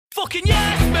fucking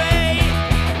yes me.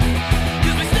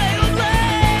 'Cause we stay up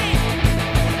late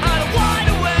and I'm wide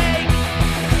awake.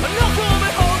 I'm not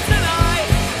coming home tonight.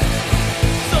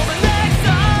 So the next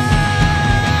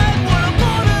time when I'm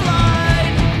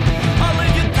borderline, I'll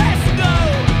leave your desk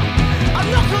note. I'm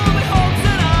not coming home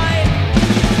tonight.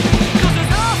 'Cause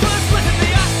there's half a split in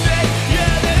the ashtray.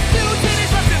 Yeah, there's 2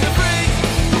 tinnies left in the fridge.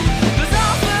 There's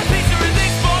half a pizza in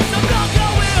this box. I'm not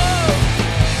going home.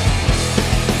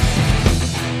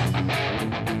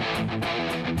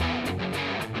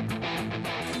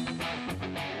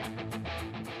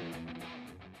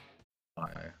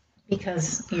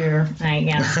 Because well,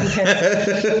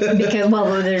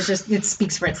 there's just, it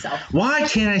speaks for itself. Why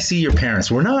can't I see your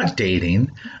parents? We're not dating.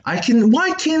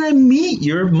 Why can't I meet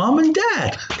your mom and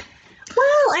dad?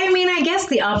 Well, I mean, I guess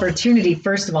the opportunity,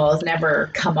 first of all, has never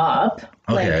come up.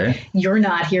 Okay. Like, you're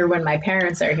not here when my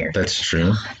parents are here. That's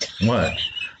true. What?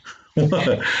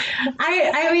 What?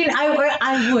 I mean,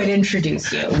 I would introduce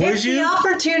you. Would If you? the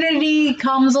opportunity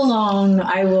comes along,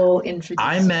 I will introduce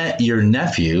I you. met your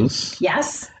nephews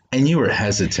Yes. and you were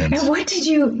hesitant. And what did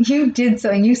you did so,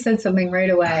 and you said something right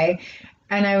away.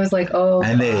 And I was like, oh,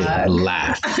 And they God.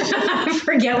 laughed. I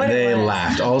forget what They it was.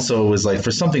 laughed. Also, it was like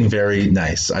for something very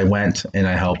nice. I went and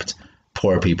I helped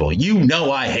poor people. You know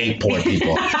I hate poor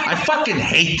people. I fucking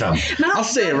hate them. I'll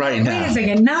say it right now. Wait a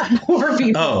second, not poor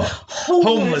people. Oh,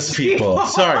 homeless people.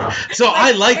 Sorry. So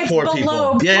I like It's poor below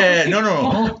people. poor Yeah. No.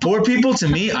 people. Poor people to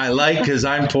me, I like because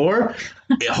I'm poor.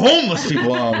 Homeless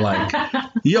people, I don't like.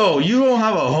 Yo, you don't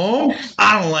have a home?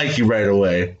 I don't like you right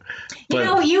away. But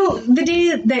The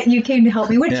day that you came to help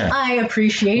me, which Yeah. I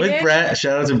appreciated. with Brett,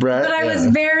 shout out to Brett. But I was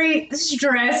very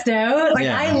stressed out. Like,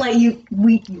 Yeah. I let you,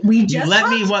 we just You let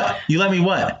me talked. what? You let me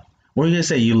what? What were you gonna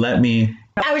say? You let me?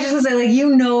 I was just gonna say, like,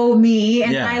 you know me,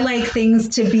 and Yeah. I like things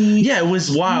to be Yeah, it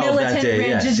was wild militant, that day.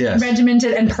 Yes.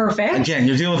 regimented, and perfect. Again,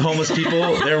 you're dealing with homeless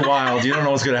people. They're wild. You don't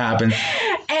know what's gonna happen.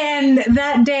 And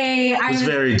that day, I was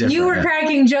very different, You were yeah.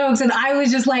 cracking jokes, and I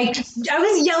was just like, I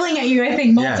was yelling at you. I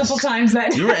think multiple times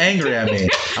that. You were angry at me.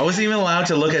 I wasn't even allowed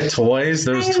to look at toys.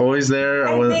 There was toys there.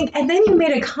 I think, and then you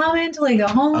made a comment to like a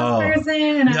homeless Oh. person.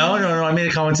 And No. I made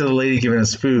a comment to the lady giving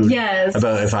us food. Yes.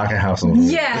 About if I can have some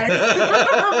food. Yes.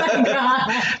 Oh my god.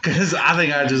 Because I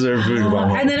think I deserve food.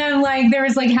 And then I'm like, there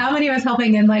was like how many of us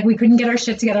helping, and like we couldn't get our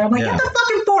shit together. I'm like, Yeah. get the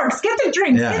fucking forks, get the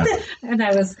drinks, Yeah. and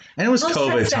I was. And it was a little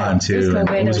COVID stressed time out. too. It was COVID. It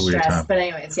was I a was weird stressed, time. but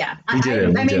anyways, yeah. We did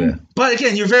it. I mean, But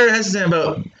again, you're very hesitant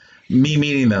about me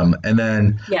meeting them, and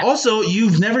then Yeah. also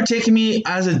you've never taken me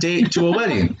as a date to a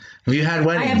wedding. Have you had I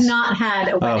weddings? have not had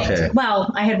a wedding. Okay.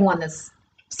 Well, I had one this.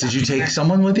 Did you take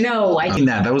someone with you? No, I didn't.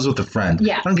 That was with a friend.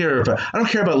 Yeah. I don't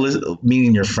care about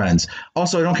meeting your friends.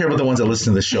 Also, I don't care about the ones that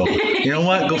listen to the show. You know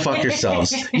what? Go fuck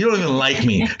yourselves. You don't even like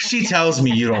me. She tells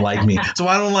me you don't like me, so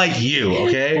I don't like you.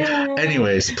 Okay.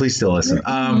 Anyways, please still listen.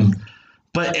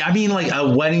 But I mean, like a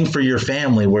wedding for your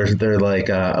family where they're like,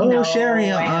 No,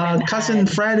 Sherry, I haven't cousin had.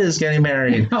 Fred is getting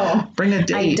married. No. Bring a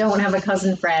date. I don't have a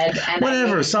cousin Fred. And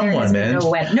Whatever, someone, man.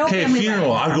 No Okay, family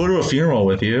funeral. weddings. I'll go to a funeral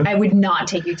with you. I would not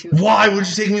take you to. Why would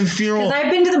you take me to the funeral? Because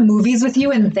I've been to the movies with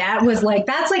you, and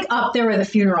that's like up there with a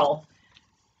funeral.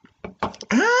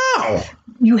 How?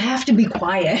 You have to be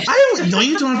quiet. No,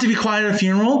 you don't have to be quiet at a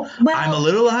funeral. Well, I'm a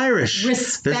little Irish.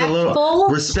 respectful? There's a little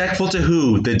respectful to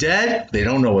who? The dead? They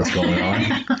don't know what's going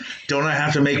on. Don't I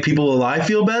have to make people alive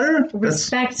feel better?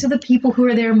 Respect to the people who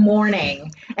are there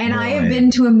mourning. And I have Right. been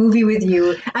to a movie with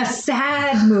you, a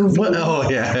sad movie. What? Oh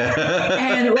yeah.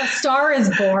 And A Star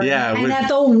is Born. Yeah, and with- at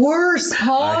the worst I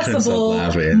couldn't stop possible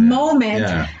laughing. moment,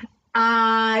 Yeah.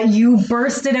 you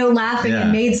bursted out laughing Yeah.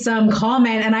 and made some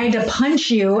comment, and I had to punch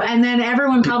you. And then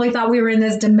everyone probably thought we were in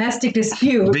this domestic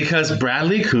dispute. Because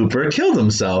Bradley Cooper killed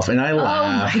himself, and I Oh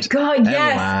laughed. my God,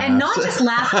 yes. laughed. And not just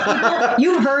laugh. People,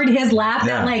 you heard his laugh,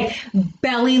 Yeah. that like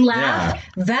belly laugh.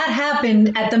 That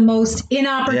happened at the most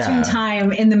inopportune Yeah.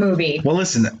 time in the movie. Well,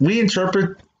 listen, we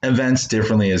interpret events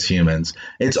differently as humans.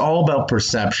 It's all about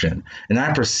perception, and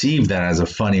I perceive that as a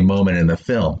funny moment in the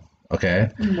film. Okay,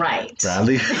 Right.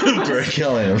 Bradley Cooper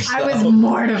killing himself. I was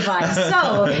mortified.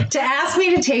 So to ask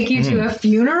me to take you to a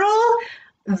funeral,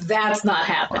 that's not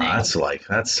happening. That's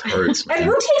hurts. And Man.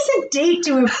 who takes a date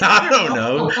to a funeral? I don't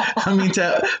know. I mean,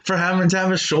 for having to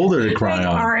have a shoulder to cry Like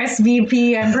on.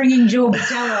 RSVP, I'm bringing Joe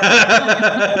Botello.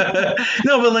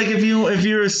 No, but like if you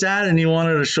were sad and you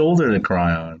wanted a shoulder to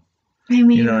cry on. I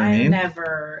mean, You know what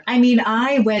I mean?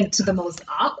 I went to the most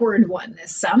awkward one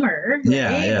this summer. Right?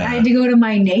 Yeah, yeah. I had to go to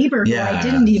my neighbor who Yeah. I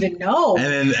didn't even know.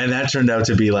 And that turned out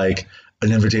to be like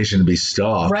an invitation to be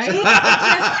stalked. Right? It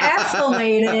just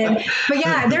escalated. But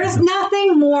yeah, there's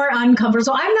nothing more uncomfortable.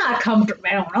 So I'm not comfortable.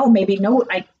 I don't know. Maybe no.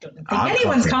 I don't think I'm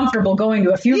anyone's comfortable going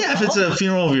to a funeral. Yeah, if it's a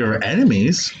funeral of your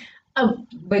enemies. But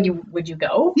would you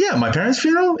go? Yeah, my parents'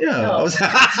 funeral. Yeah. Oh.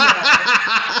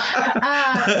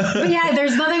 But yeah,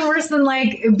 there's nothing worse than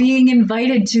like being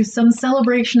invited to some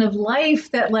celebration of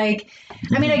life that like,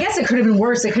 I mean, I guess it could have been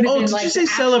worse. It could have been did like. you say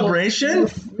celebration?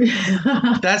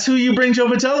 That's who you bring Joe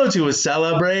Vitello to, a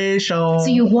celebration. So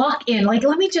you walk in, like,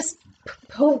 let me just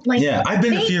like. Yeah, I've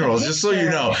been to paint the funerals, just so you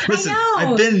picture. know. Listen, I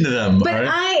know. I've been to them. But all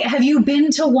right? have you been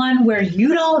to one where you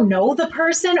don't know the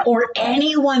person or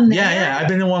anyone there? Yeah, I've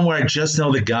been to one where I just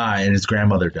know the guy and his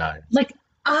grandmother died. Like,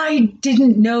 I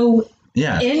didn't know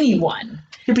Yeah. anyone.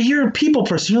 Yeah, but you're a people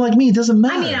person. You're like me. It doesn't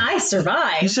matter. I mean, I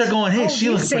survived. You start going, hey, Oh, she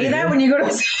you looks say pretty that good. when you go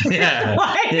to Yeah.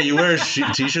 Why? Yeah, you wear a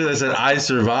t-shirt that said, I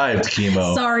survived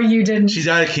chemo. Sorry, you didn't. She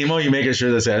died of chemo, you make a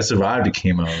shirt that says, I survived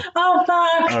chemo. Oh,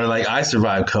 fuck. Or like, I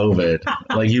survived COVID.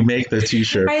 Like, you make the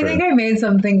t-shirt. I think I made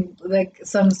something like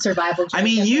some survival. I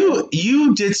mean,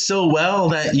 you did so well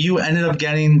that you ended up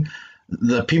getting,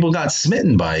 the people got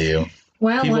smitten by you.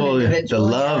 well, People, one the individual,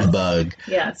 love yes. bug.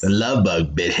 Yes. The love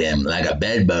bug bit him like a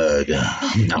bed bug.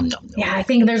 Nom, nom, nom. Yeah, I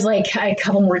think there's like a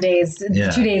couple more days. Yeah.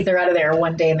 2 days they're out of there.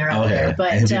 1 day and they're out of there. Okay.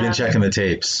 But And have you been checking the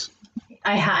tapes?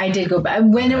 I did go back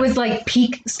when it was like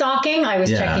peak stalking. I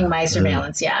was Yeah. checking my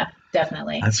surveillance. Yeah,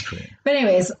 definitely. That's great. But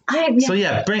anyways, So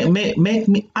yeah, make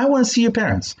me. I want to see your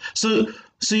parents. So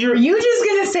you're. Are you just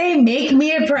gonna say make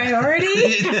me a priority?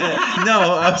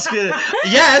 No, I was gonna.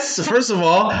 Yes, first of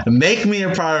all, make me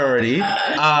a priority.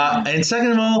 And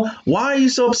second of all, why are you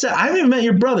so upset? I haven't even met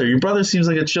your brother. Your brother seems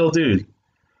like a chill dude.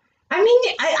 I mean,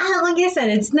 like I said,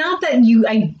 it's not that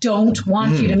I don't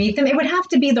want you to meet them. It would have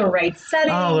to be the right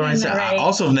setting. Oh, the right and side. I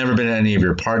also have never been to any of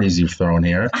your parties you've thrown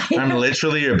here. I'm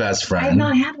literally your best friend. I have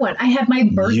not had one. I had my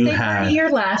birthday had- party here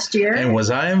last year. And was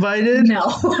I invited? No.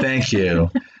 Thank you.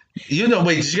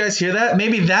 Wait, did you guys hear that?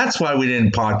 Maybe that's why we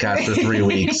didn't podcast for 3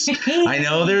 weeks. I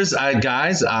know there's,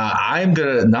 guys, I'm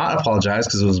going to not apologize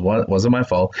because it wasn't my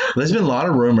fault. There's been a lot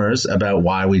of rumors about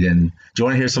why we didn't. Do you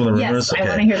want to hear some of the rumors? Yes, I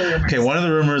want to hear the rumors. Okay, one of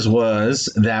the rumors was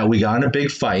that we got in a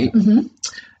big fight Mm-hmm.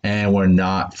 and we're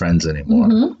not friends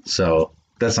anymore. So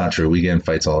that's not true. We get in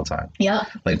fights all the time. Yeah,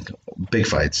 Like big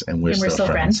fights and we're and still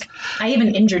friends. I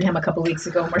even injured him a couple weeks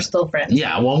ago and we're still friends.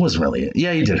 Yeah, well, it wasn't really.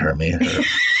 Yeah, you did hurt me.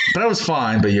 But I was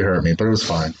fine, but you hurt me. But it was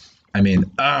fine. I mean,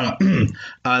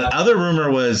 other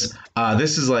rumor was,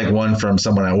 this is like one from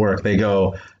someone at work. They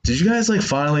go, did you guys like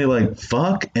finally like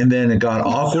fuck? And then it got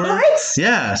awkward. What?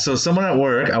 Yeah. So someone at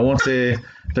work, I won't say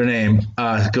their name,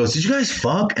 goes, did you guys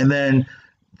fuck? And then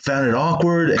found it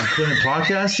awkward and couldn't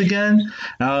podcast again.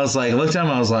 And I was like, looked at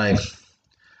him, I was like,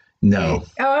 no.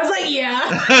 I was like, yeah.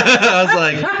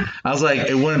 I was like,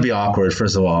 it wouldn't be awkward,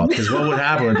 first of all, because what would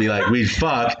happen would be like, we'd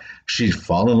fuck, she'd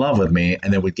fall in love with me,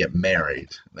 and then we'd get married.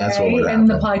 That's what would happen. And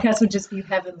the podcast would just be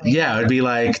heavenly. Yeah, it'd be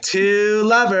like two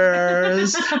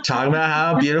lovers talking about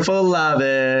how beautiful love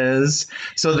is.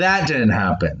 So that didn't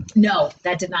happen. No,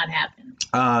 that did not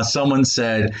happen. Someone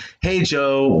said, hey,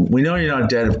 Joe, we know you're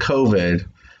not dead of COVID,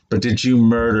 but did you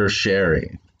murder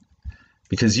Sherry?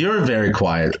 Because you're very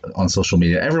quiet on social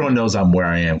media. Everyone knows I'm where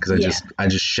I am because I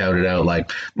just shouted out like,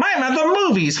 I'm at the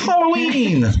movies,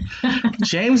 Halloween,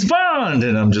 James Bond.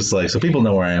 And I'm just like, so people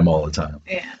know where I am all the time.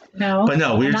 Yeah. No. But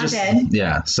no, we I'm were not just, dead.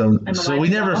 yeah. So alive we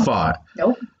never now. fought.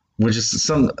 Nope. We're just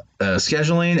some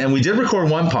scheduling. And we did record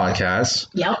one podcast.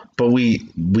 Yep. But we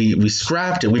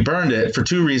scrapped it. We burned it for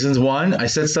two reasons. One, I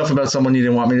said stuff about someone you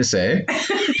didn't want me to say.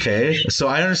 Okay. So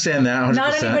I understand that 100%.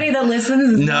 Not anybody that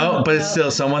listens. No, but it's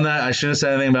still someone that I shouldn't have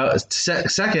said anything about.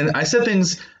 Second, I said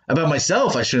things about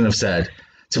myself I shouldn't have said.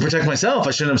 To protect myself,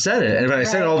 I shouldn't have said it. And if I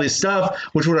said all this stuff,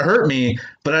 which would have hurt me,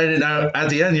 but I didn't. At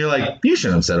the end, you're like, you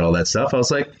shouldn't have said all that stuff. I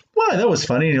was like, why? That was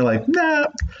funny. And you're like, nah,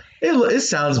 it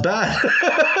sounds bad.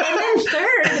 And then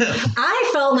third, I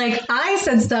felt like I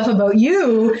said stuff about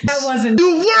you that wasn't.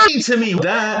 You were to me.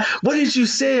 What did you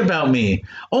say about me?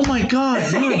 Oh my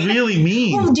God, you were really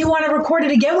mean. Well, do you want to record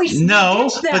it again? No,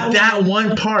 ditched but that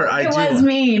one part I it do. was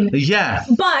mean. Yeah.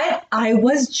 But I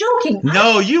was joking.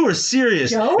 No, you were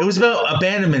serious. Joe? It was about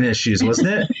abandonment issues, wasn't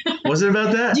it? Was it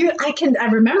about that? I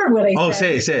remember what I said. Oh,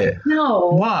 say it. No.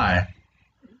 Why?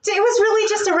 It was really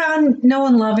just around no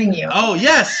one loving you. Oh,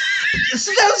 yes. That was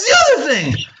the other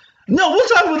thing. No, we'll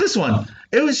talk about this one.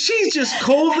 It was she just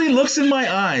coldly looks in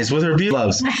my eyes with her beauty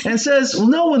gloves and says, well,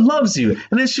 no one loves you.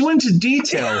 And then she went into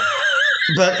detail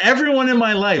about everyone in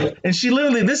my life. And she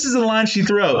literally, this is the line she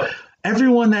threw out.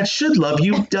 Everyone that should love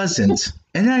you doesn't.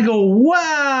 And I go,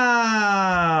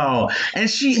 wow.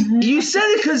 And you said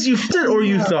it because you did or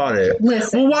you thought it.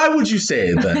 Listen. Well, why would you say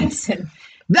it then? Listen.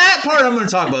 That part I'm going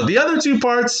to talk about. The other two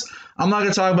parts I'm not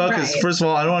going to talk about because, Right. first of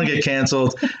all, I don't want to get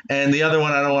canceled. And the other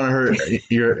one, I don't want to hurt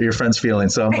your friend's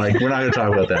feelings. So I'm like, we're not going to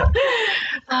talk about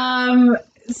that.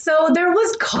 So there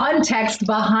was context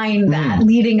behind that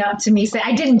leading up to me saying,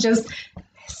 I didn't just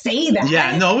say that.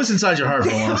 Yeah, no, it was inside your heart for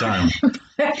a long time.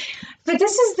 But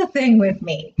this is the thing with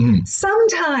me.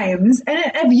 Sometimes, and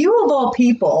if you of all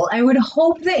people, I would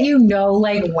hope that you know,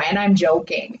 like, when I'm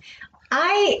joking.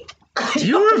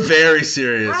 You were very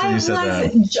serious when you said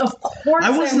that. Of course,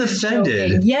 I wasn't was offended.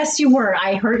 joking. Yes, you were.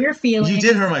 I hurt your feelings. You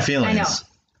did hurt my feelings. I know.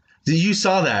 You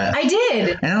saw that. I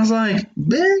did. And I was like,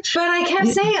 bitch. But I kept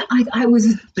saying I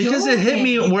was Because it hit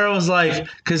me joking. where I was like,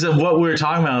 because of what we were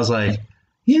talking about, I was like,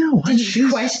 you know what? Did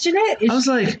you question it? I was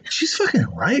like, she's fucking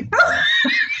right.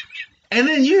 And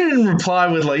then you didn't reply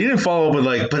with like, you didn't follow up with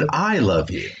like, but I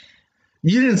love you.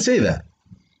 You didn't say that.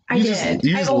 I you did. just-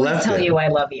 you I just always left tell it. you I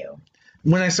love you.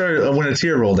 When a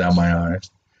tear rolled down my eye.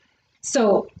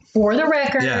 So, for the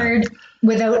record, Yeah.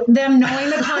 without them knowing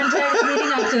the context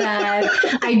leading up to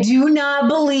that, I do not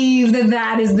believe that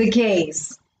that is the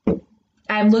case.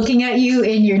 I'm looking at you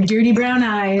in your dirty brown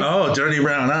eyes Oh, dirty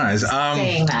brown eyes.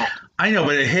 saying that. I know,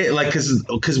 but it hit like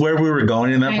because where we were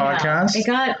going in that I know. podcast, It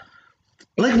got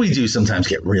like we do sometimes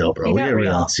get real, bro. It We got get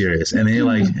real real. and serious, and then you're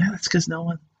like, yeah, that's because no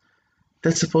one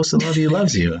that's supposed to love you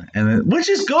loves you, and then, which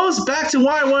just goes back to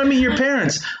why I want to meet your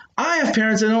parents. I have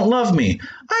parents that don't love me.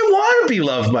 I want to be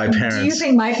loved by parents. Do you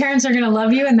think my parents are going to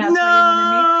love you and that's No, why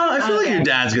you want to meet? I feel like Okay. your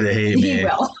dad's gonna hate me. He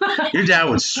will. Your dad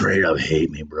would straight up hate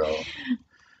me, bro.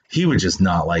 He would just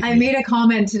not like I me. made a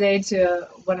comment today to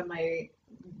one of my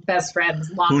best friends,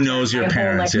 Who knows your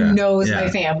parents, who yeah. knows Yeah. my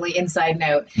family inside and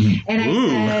out. And I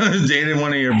Ooh, said, dated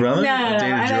one of your brothers? no. Dated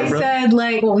And your I brother? said,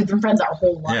 like, well, we've been friends our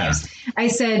whole lives. I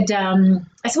said, well,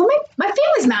 my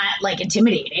family's not like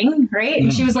intimidating, right?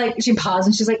 And she was like, she paused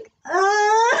and she's like,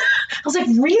 I was like,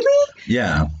 really?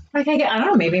 Yeah. Like, I don't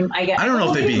know, maybe I don't know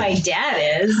if they'd maybe be- my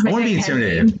dad is. I wouldn't be Like,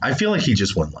 intimidated. I feel like he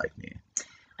just wouldn't like me.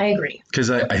 I agree.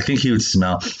 Because I think he would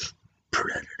smell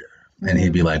predator. And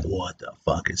he'd be like, what the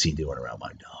fuck is he doing around my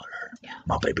daughter? Yeah.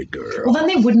 My baby girl. Well, then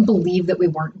they wouldn't believe that we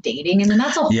weren't dating, and then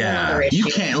that's a whole Yeah, other issue. you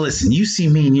can't listen. You see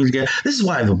me and you together. This is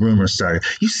why the rumors started.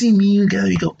 You see me and you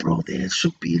together. You go, bro, they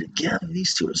should be together.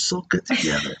 These two are so good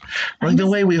together. Like the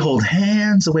way we hold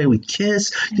hands, the way we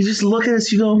kiss. You just look at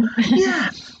us. You go, yeah,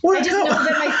 we're I just a know couple.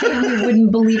 that my family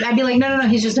wouldn't believe. I'd be like, no,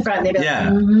 he's just a friend. They'd be Yeah.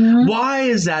 like, mhm. Why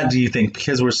is that? Do you think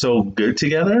because we're so good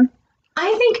together?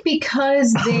 I think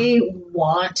because they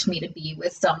want me to be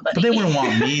with somebody. But they wouldn't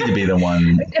want me to be the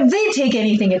one. They take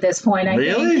anything at this point. I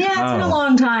Really? think. Yeah, it's been a Oh.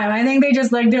 long time. I think they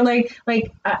just like they're like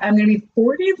I'm gonna be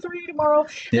 43 tomorrow.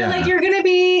 Yeah. They're like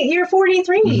you're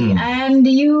 43 Mhm. and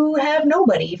you have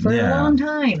nobody for Yeah. a long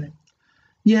time.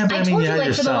 Yeah, but I I mean, told you you, had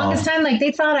like, for the longest yourself. time, like,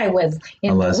 they thought I was A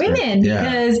into lesbian, women yeah.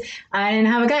 because I didn't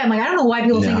have a guy. I'm like, I don't know why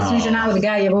people think as soon as you're not with a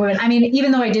guy, you have a woman. I mean,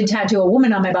 even though I did tattoo a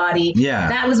woman on my body, Yeah.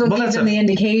 that was what Well, gave that's them a- the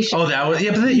indication. Oh, that was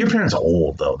but your parents are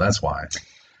old though. That's why.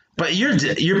 But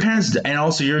your parents and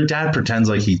also your dad pretends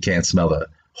like he can't smell the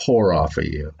whore off of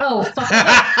you. Oh, fuck. Is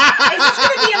this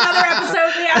going to be another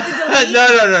episode we have to delete? No.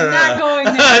 Not going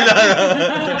there.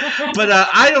 No. But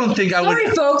I don't think I would. Sorry,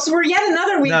 folks. We're yet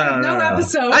another week No. with no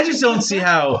episode. I just don't see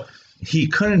how he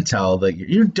couldn't tell that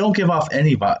you don't give off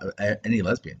any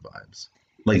lesbian vibes,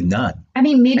 like none. I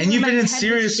mean, maybe And you've my been in head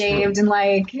serious- was shaved and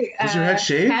like Was your head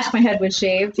shaved? half my head was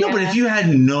shaved. No, yeah. but if you had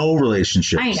no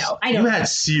relationships, I know, I you don't had know.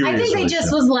 serious. I think they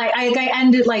just relationships. was like I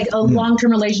ended like a long-term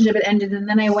relationship. It ended, and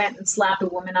then I went and slapped a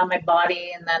woman on my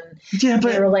body, and then Yeah,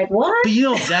 they were but like, "What?" you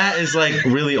know that is like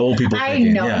really old people. I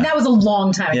thinking. know, Yeah. and that was a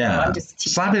long time ago. Yeah, I'm just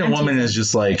teasing. slapping a I'm woman teasing. is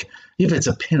just like if it's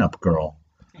a pinup girl.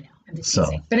 I know. I'm just So,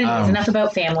 teasing. But anyways, enough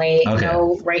about family. okay.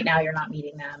 No, right now you're not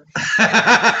meeting them.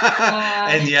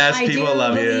 And yes, I people do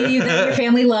love believe that your you.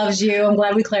 family loves you. I'm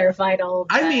glad we clarified all of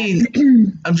that. I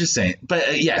mean, I'm just saying.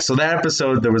 But yeah, so that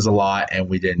episode there was a lot, and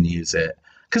we didn't use it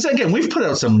because again, we've put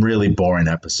out some really boring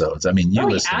episodes. I mean, you Oh,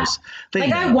 yeah. listeners, they like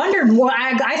know. I wondered. Well,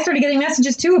 I started getting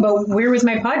messages too about where was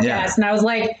my podcast, Yeah. and I was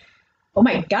like, "Oh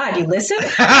my god, you listen?"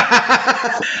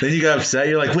 Then you got upset.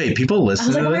 You're like, wait, people I listen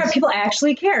was like, to "Oh my this? god, people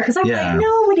actually care." Because I'm Yeah. like,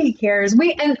 nobody cares.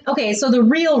 Okay, so the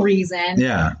real reason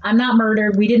Yeah, I'm not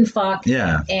murdered. We didn't fuck.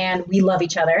 yeah, And we love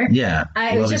each other. yeah.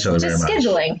 It Love was just, each other very much.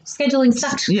 scheduling. Scheduling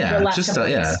sucked. the Yeah, last just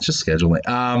couple weeks. just scheduling.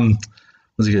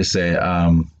 What was I gonna say?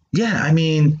 Yeah, I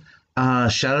mean,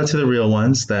 shout out to the real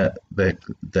ones that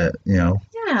you know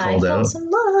Yeah, I called felt out. some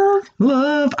love.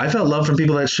 love. I felt love from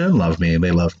people that shouldn't love me.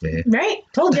 They loved me. Right?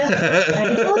 Told you.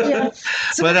 I told you.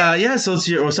 So But yeah, so it's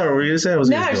your. Oh, sorry, what were you gonna say? I was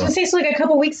going to say, so like a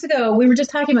couple weeks ago, we were just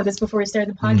talking about this before we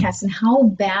started the podcast and how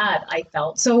bad I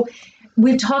felt. So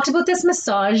we've talked about this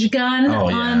massage gun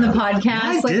on the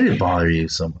podcast. Why did it bother you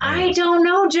so much? I don't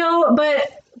know, Joe,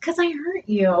 but because I hurt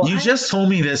you. You just told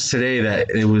me this today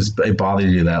that it bothered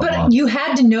you that But long. you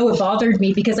had to know it bothered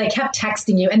me because I kept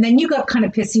texting you, and then you got kind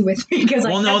of pissy with me because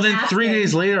Then 3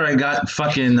 days later I got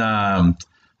fucking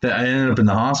that I ended up in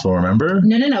the hospital. Remember?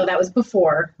 No, that was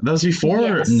before. That was before.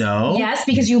 Yes. No. Yes,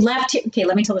 because you left here. Okay,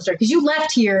 let me tell the story. Because you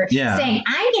left here saying,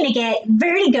 I'm going to get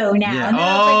vertigo now. Yeah. And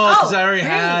then Because I already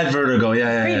had vertigo.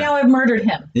 Yeah. Right now I've murdered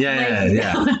him.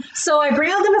 Yeah. So I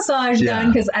bring out the massage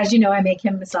gun because, as you know, I make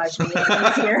him massage me when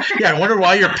he's here. Yeah, I wonder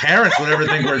why your parents would ever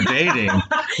think we're dating.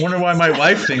 I wonder why my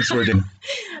wife thinks we're dating.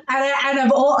 And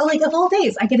of all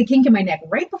days, I get a kink in my neck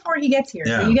right before he gets here.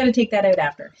 Yeah. So you got to take that out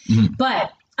after. Mm-hmm.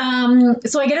 But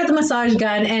so I get out the massage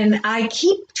gun and I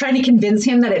keep trying to convince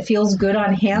him that it feels good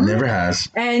on him. Never has.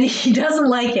 And he doesn't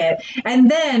like it. And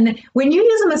then when you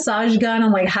use a massage gun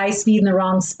on like high speed in the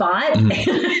wrong spot,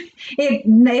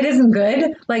 it isn't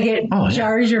good. Like it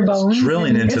jars your bones. It's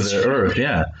drilling into the earth.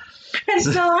 Yeah.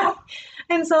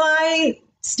 And so I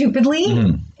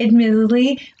stupidly,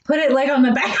 admittedly, put it like on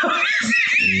the back of his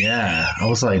Yeah. I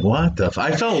was like, what the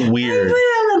I felt I weird. put it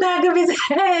on the back of his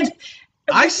head.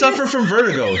 I suffer from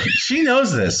vertigo. She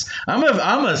knows this. I'm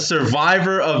a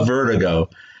survivor of vertigo,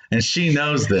 and she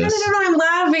knows I this. don't know. I'm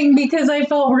laughing because I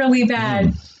felt really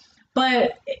bad,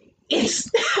 but it's.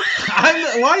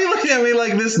 Why are you looking at me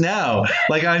like this now?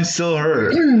 Like I'm still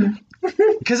hurt.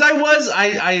 Because I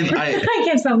I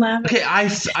can't stop laughing. okay.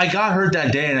 I got hurt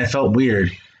that day, and I felt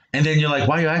weird. And then you're like,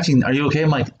 "Why are you acting? Are you okay?" I'm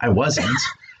like, "I wasn't."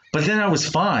 But then I was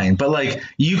fine. But like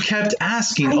you kept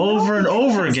asking over and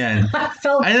over again. I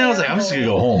felt. And then I was like, I'm just gonna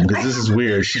go home because this is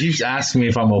weird. She keeps asking me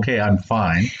if I'm okay. I'm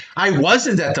fine. I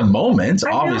wasn't at the moment,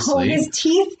 obviously. His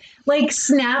teeth like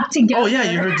snapped together. Oh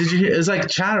yeah, you heard? Did you hear? It was like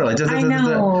chatter, like. I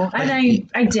know, Like, and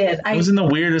I did. It was in the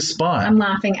weirdest spot. I'm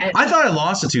laughing. I thought I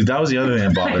lost a tooth. That was the other thing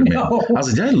that bothered me. I was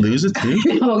like, did I lose a tooth?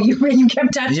 No, you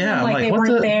kept touching Yeah, them I'm like like, they what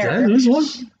weren't the? there. Did I lose one?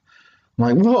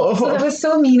 I'm like, whoa. So that was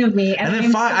so mean of me. And then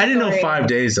I'm I didn't know sorry. 5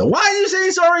 days though. Why are you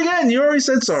saying sorry again? You already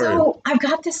said sorry. So I've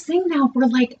got this thing now where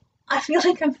like I feel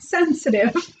like I'm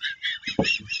sensitive.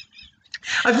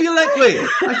 I feel like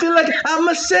I'm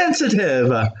a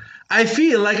sensitive. I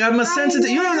feel like I'm a sensitive.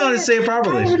 You don't know how to say it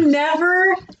properly. I've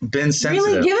never Been sensitive.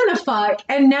 really given a fuck.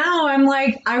 And now I'm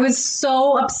like, I was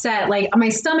so upset. Like my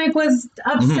stomach was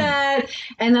upset.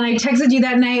 And then I texted you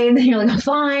that night and you're like, I'm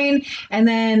fine. And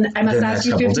then I must The ask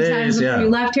next you 50 couple times days, before yeah. you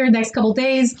left here, next couple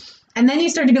days. And then you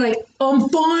started to be like, I'm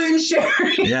fine,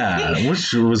 Sherry. Yeah,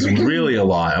 which was really a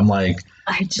lot. I'm like,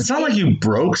 it's not like you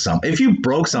broke something. If you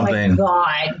broke Oh my something,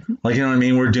 God. like, you know what I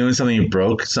mean? We're doing something you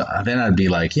broke. So then I'd be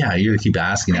like, yeah, you're going to keep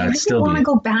asking. I I'd really still want be. to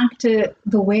go back to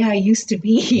the way I used to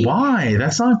be. Why?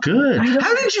 That's not good. I don't-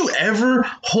 How did you ever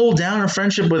hold down a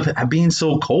friendship with being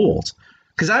so cold?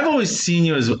 Because I always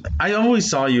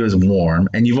saw you as warm,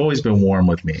 and you've always been warm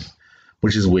with me,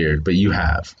 which is weird, but you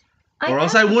have. Or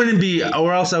else I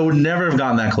would never have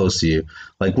gotten that close to you.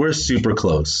 Like, we're super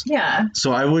close. Yeah.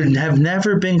 So I would have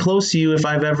never been close to you if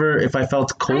I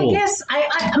felt cold. I guess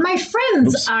my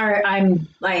friends I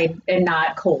am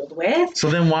not cold with. So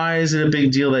then why is it a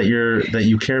big deal that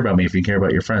you care about me? If you care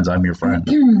about your friends, I'm your friend.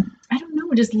 I don't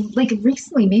know, just like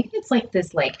recently, maybe it's like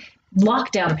this like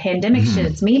lockdown pandemic shit.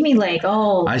 It's made me like,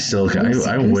 I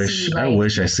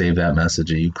wish I saved that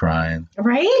message of you crying.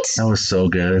 Right? That was so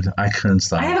good. I couldn't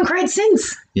stop. I haven't cried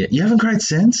since. Yeah, you haven't cried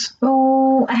since?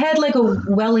 Oh, I had like a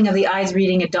welling of the eyes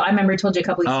reading a dog. I remember I told you a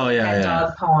couple weeks ago yeah, that yeah.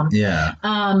 dog poem. Yeah.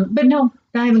 But no,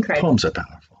 I haven't cried. Poems are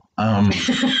powerful.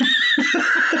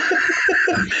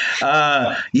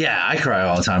 Yeah, I cry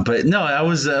all the time, but no, that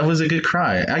was a good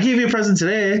cry. I gave you a present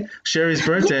today, Sherry's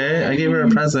birthday. I gave her a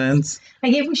present. I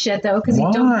gave him shit though because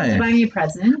you don't have to buy me a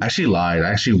present. I actually lied. I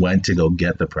actually went to go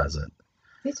get the present.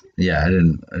 Did you? Yeah, I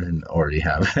didn't already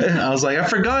have it. I was like, I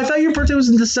forgot. I thought your birthday was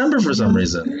in December for some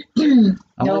reason. I'm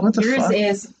No, like, what the yours fuck?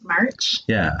 is March.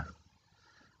 Yeah,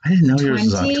 I didn't know yours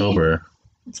was 20. October.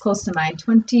 It's close to mine.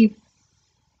 20.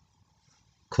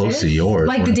 Close to yours.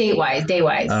 Like the date wise.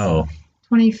 Oh,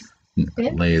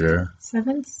 25th, later.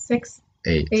 7th, 6th,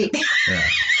 8. 8th, Yeah.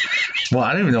 Well,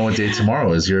 I don't even know what day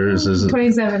tomorrow is. Yours is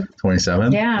 27th.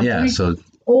 27? Yeah. Yeah, so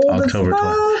Old as October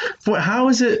fuck. how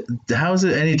is it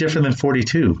any different than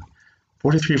 42?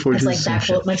 43, 42 It's is like the same that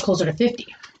shit. much closer to 50.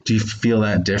 Do you feel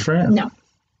that different? No.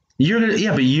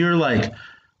 But you're like,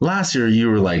 last year you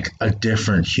were like a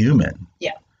different human.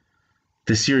 Yeah.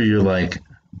 This year you're like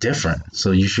different.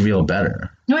 So you should feel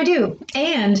better. No, I do.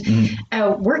 And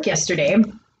at work yesterday,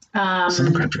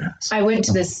 Someone grabbed your ass. I went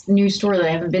to this new store that I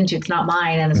haven't been to. It's not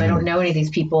mine, and so I don't know any of these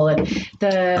people. And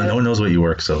No one knows what you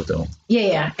work, so don't.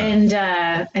 yeah.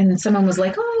 And someone was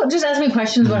like, "Oh, just ask me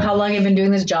questions about how long I've been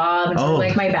doing this job and sort of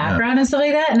like my background and stuff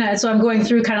like that." And so I'm going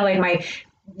through kind of like my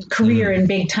career in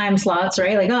big time slots,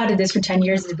 right? Like, oh, I did this for 10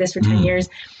 years, did this for 10 years.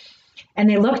 And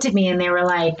they looked at me and they were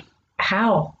like,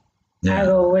 "How?" Yeah. I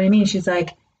go, "What do you mean?" She's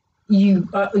like, "You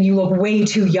look way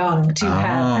too young to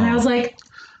have." And I was like,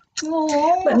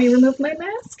 "Oh, let me remove my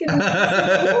mask." And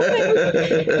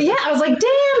but yeah, I was like,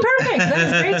 "Damn, perfect!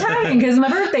 That's great timing because my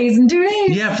birthday's in 2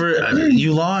 days." Yeah,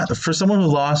 for someone who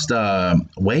lost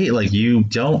weight, like you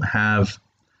don't have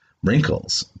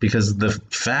wrinkles because the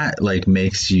fat like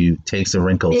takes the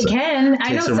wrinkles. It can. I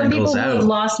know takes the some people wrinkles who have out.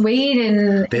 lost weight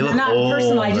and They look not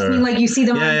personal. I just older. mean like you see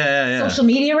them Yeah. on social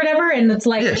media or whatever, and it's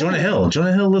like Yeah, Jonah Hill.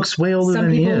 Jonah Hill looks way older some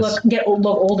than he people is. look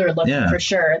older looking Yeah. for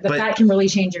sure. The But- fat can really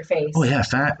change your face. Oh yeah,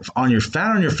 fat on your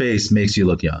face makes you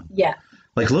look young. Yeah.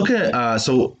 Like look at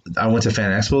so I went to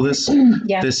Fan Expo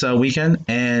Yeah. this weekend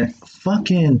and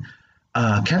fucking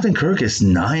Captain Kirk is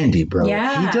 90, bro.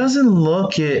 Yeah. He doesn't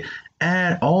look it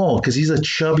at all because he's a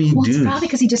chubby Well, it's dude. probably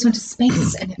because he just went to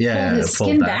space and it Yeah, pulled his it pulled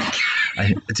skin back.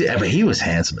 back. But he was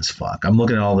handsome as fuck. I'm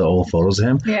looking at all the old photos of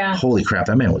him. Yeah. Holy crap,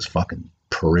 that man was fucking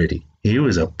pretty. He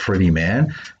was a pretty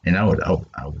man, and I would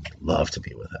love to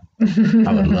be with him.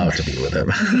 I would love to be with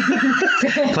him.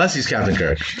 Plus, he's Captain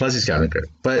Kirk.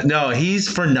 But no, he's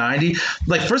for 90.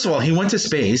 Like, first of all, he went to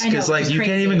space I know, because, like, it's you can't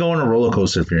crazy. even go on a roller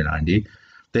coaster if you're 90.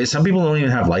 Some people don't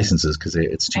even have licenses because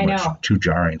it's too I much, know. too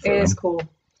jarring for It them. is cool.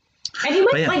 And he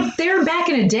went But yeah. like there back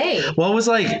in a day. Well, it was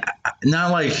like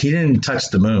not like he didn't touch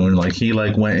the moon. Like he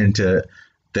like went into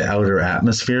the outer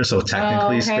atmosphere, so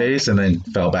technically okay. space, and then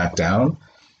fell back down.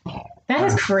 That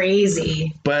is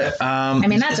crazy. But I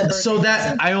mean, that's a so birthday that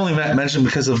present. I only mentioned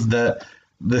because of the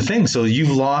thing. So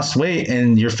you've lost weight,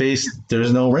 and your face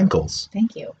there's no wrinkles.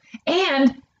 Thank you.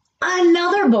 And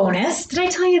another bonus. Did I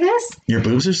tell you this? Your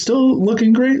boobs are still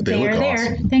looking great. They They're look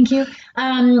there. awesome. Thank you.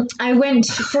 I went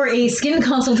for a skin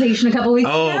consultation a couple weeks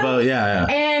Oh, ago. but yeah.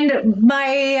 And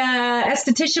my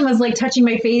esthetician was like touching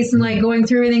my face and like going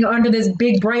through everything under this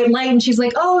big bright light. And she's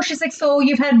like, so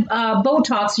you've had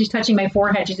Botox. She's touching my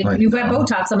forehead. She's like, Like, you've had no.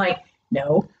 Botox. I'm like,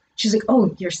 no. She's like,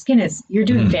 oh, you're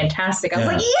doing fantastic. I was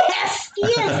Yeah. like, yes.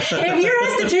 If your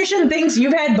esthetician thinks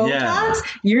you've had Botox,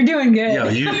 you're doing good. Yeah,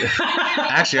 you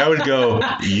actually, I would go.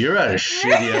 You're at a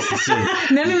shitty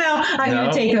esthetician. No. I'm going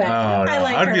to take that. Oh, no. I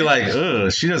like I'd her. be like,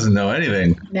 ugh, she doesn't know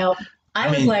anything. No. I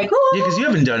was mean, like, oh. Yeah, because you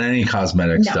haven't done any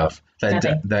cosmetic No, stuff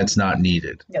nothing. that's not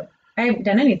needed. No. I haven't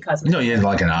done any cosmetics. No, you had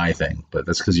like an eye thing, but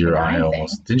that's because your An eye eye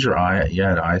almost. thing? Didn't your eye? You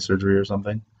had eye surgery or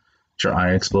something? Did your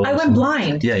eye explode? I or went something?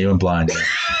 blind. Yeah, you went blind. Yeah.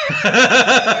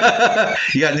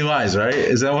 You got new eyes, right?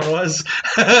 Is that what it was?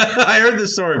 I heard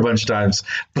this story a bunch of times,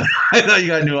 but I thought you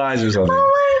got new eyes or something.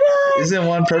 Oh my god. Isn't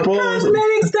one purple?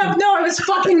 Cosmetic stuff. No, I was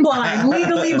fucking blind.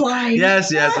 Legally blind.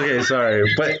 Yes. Okay,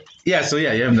 sorry, but yeah. So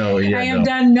yeah, you have no. I have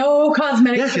done no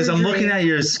cosmetic Yeah, because I'm surgery. looking at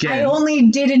your skin. I only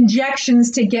did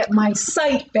injections to get my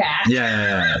sight back.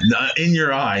 Yeah. No, in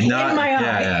your eye, not my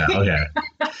eye. Yeah. Okay.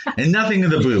 And nothing in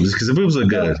the boobs because the boobs look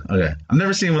good. Okay. I've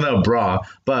never seen without a bra,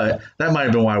 but that might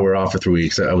have been why we're off for 3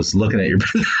 weeks. I was looking at your.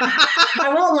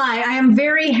 I won't lie. I am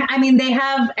very. I mean,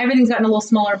 everything's gotten a little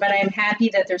smaller, but I am happy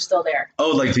that they're still there.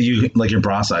 Oh, like your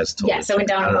bra size. Totally. Yes, I went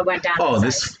down. I went down. Oh, in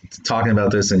this size. talking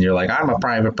about this, and you're like, I'm a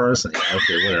private person. Yeah,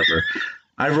 okay, whatever.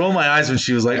 I rolled my eyes when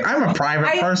she was like, I'm a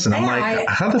private person. I'm like,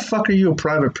 how the fuck are you a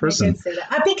private I person? did say that.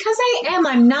 Because I am.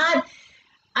 I'm not.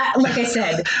 Like I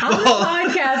said, on the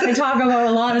podcast, I talk about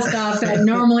a lot of stuff that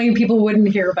normally people wouldn't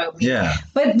hear about me. Yeah.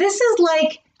 But this is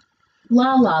like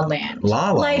La La Land.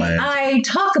 La La like, Land. I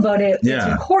talk about it. Yeah.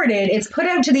 It's recorded. It's put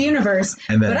out to the universe.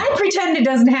 And then- but I pretend it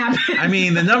doesn't happen. I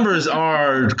mean, the numbers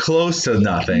are close to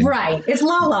nothing, Right. It's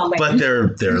La La Land. but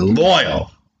they're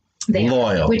loyal. They are,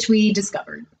 loyal. which we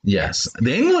discovered. Yes,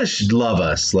 the English love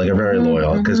us, like are very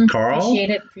loyal because Appreciate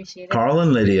it. Carl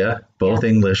and Lydia, both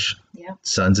English Yeah.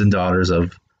 sons and daughters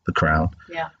of the crown,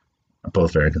 Yeah. are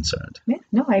both very concerned. Yeah.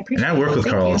 No, I appreciate And I work with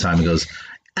Thank Carl all you. the time. He goes,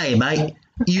 "Hey, mate,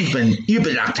 you've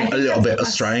been acting a little bit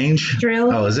strange."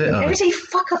 Drill. Oh, is it? Oh. Every time you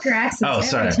fuck up your accents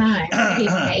Oh, every sorry. time. Hey,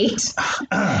 mate.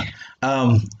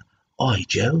 Oi,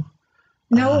 Joe.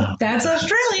 No, that's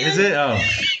Australian. Is it? Oh.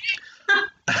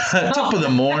 Top of the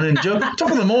morning, Joe.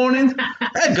 Top of the morning.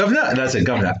 Hey, governor. That's it,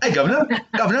 governor. Hey, governor.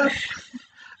 Governor.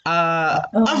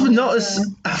 I've noticed.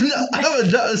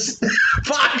 I've noticed.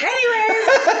 Fuck.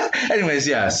 Anyways. Anyways,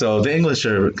 yeah. So the English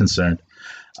are concerned.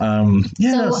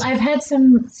 So I've had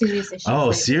some serious issues. Oh,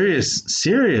 lately.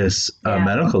 serious Yeah,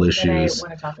 medical that I issues,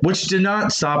 wanna talk about. which did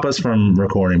not stop us from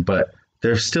recording, but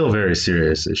they're still very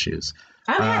serious issues.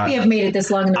 I'm happy I've made it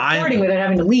this long in the I- recording without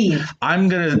having to leave. I'm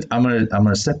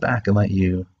gonna step back and let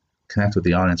you connect with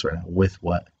the audience right now with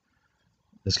what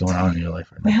is going on in your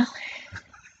life right now.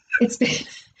 Well,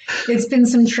 it's been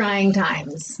some trying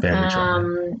times. Very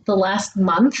trying. The last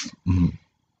month, Mhm.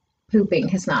 pooping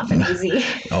has not been easy.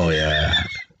 Oh yeah,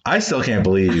 I still can't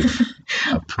believe.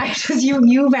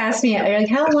 You've asked me, you're like,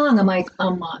 how long? I'm like,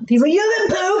 a month. He's like, you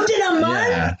haven't pooped in a month?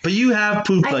 Yeah, but you have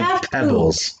pooped I like have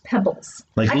pebbles. pooped pebbles.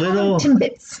 Like I call them little-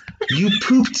 Timbits. You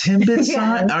poop Timbits?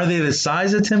 Yes. Are they the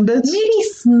size of Timbits?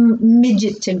 Maybe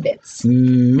midget Timbits.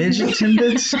 Midget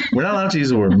Timbits? We're not allowed to use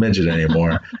the word midget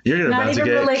anymore. You're about to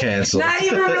get canceled. Not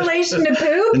even a relation to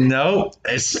poop. No,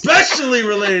 especially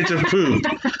related to poop.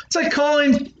 It's like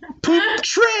calling poop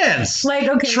trans. Like,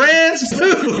 okay. Trans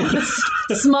poop.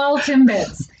 Small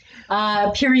Timbits.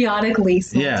 Periodically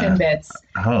small Yeah. Timbits.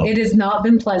 Oh. It has not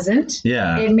been pleasant.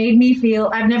 Yeah. It made me feel,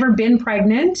 I've never been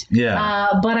pregnant. Yeah.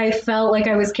 But I felt like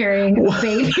I was carrying a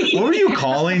baby. What were you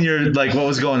calling your, like, what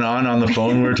was going on the phone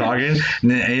when we were talking?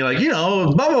 And you're like,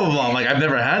 blah, blah, blah, blah. I'm like, I've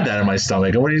never had that in my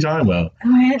stomach. What are you talking about?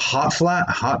 Hot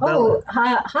belly?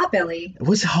 Hot belly.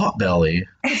 What's hot belly?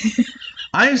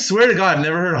 I swear to God, I've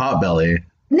never heard hot belly.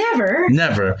 Never.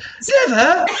 Never.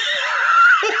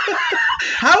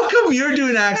 How come you're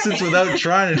doing accents without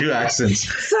trying to do accents?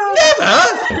 So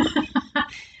Never.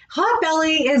 hot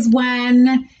belly is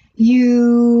when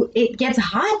it gets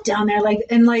hot down there, it's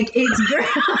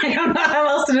I don't know how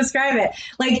else to describe it.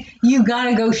 Like you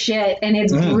gotta go shit and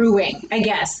it's brewing. I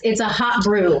guess it's a hot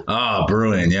brew. Oh,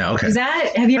 brewing. Yeah. Okay.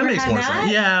 Have you That ever makes had more that?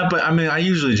 sense. Yeah, but I mean, I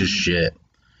usually just shit.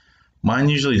 Mine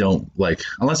usually don't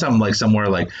unless I'm like somewhere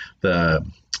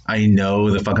I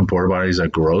know the fucking porta potties are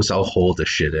gross. I'll hold the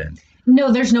shit in.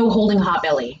 No, there's no holding hot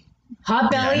belly. Hot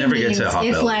belly I never get means to hot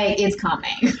it's belly. like it's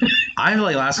coming. I've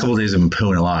last couple of days I've been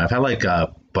pooing a lot. I've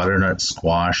had butternut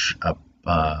squash,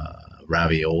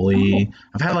 ravioli. Oh.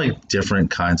 I've had different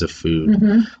kinds of food.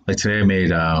 Mm-hmm. Like today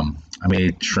I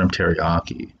made shrimp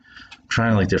teriyaki. I'm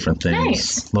trying different things.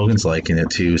 Nice. Logan's liking it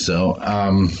too. So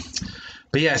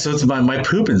but yeah, so it's my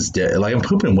pooping's dead. I'm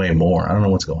pooping way more. I don't know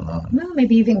what's going on. Well,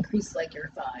 maybe you've increased your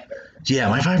fiber. Yeah,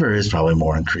 my fiber is probably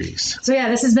more increased. So yeah,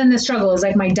 this has been the struggle. Is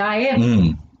my diet.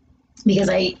 Because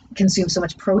I consume so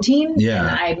much protein, Yeah. and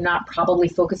I'm not probably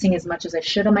focusing as much as I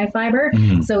should on my fiber.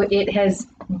 So it has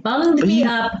bunged me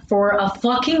up for a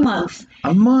fucking month.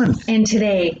 A month. And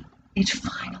today, it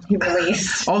finally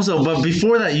released. Also, but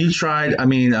before that, you tried. I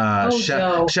mean,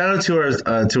 Joe. shout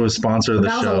out to a sponsor of the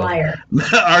Val's show, a liar.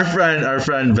 our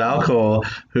friend Val Cole,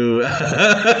 who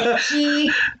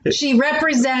She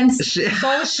represents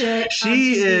bullshit.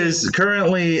 She is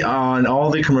currently on all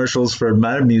the commercials for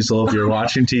Metamucil. If you're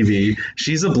watching TV,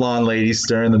 she's a blonde lady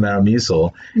stirring the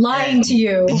Metamucil. lying to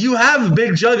you. You have a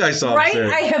big jug I saw. Right,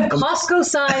 There. I have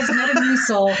Costco-sized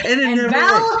Metamucil, And it never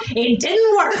Val, worked. it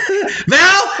didn't work.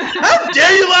 Val, how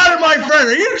dare you lie to my friend?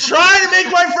 Are you trying to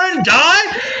make my friend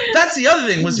die? That's the other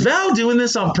thing. Was Val doing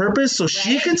this on purpose so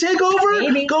she could take over?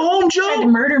 Maybe. Go home, Tried to Joe.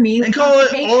 murder me. And call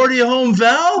it Vacation. already home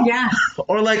Val? Yeah.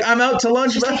 Or I'm out to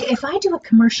lunch. She's like, if I do a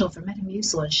commercial for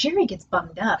Metamucil and Sherry gets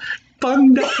bummed up,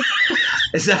 Bunged up.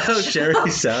 Is that how Sherry she'll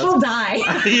sounds? die.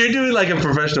 You're doing a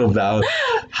professional Val.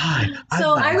 Hi.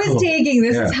 So I was taking,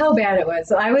 this is Yeah. how bad it was.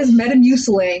 So I was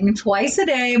Metamuciling twice a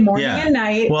day, morning Yeah. and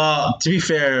night. Well, to be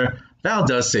fair, Val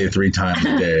does say 3 times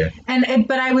a day.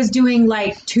 But I was doing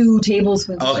 2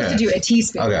 tablespoons. I'm Okay. supposed to do a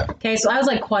teaspoon. Okay. So I was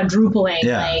quadrupling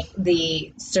Yeah.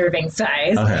 the serving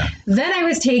size. Okay. Then I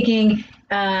was taking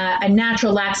a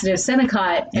natural laxative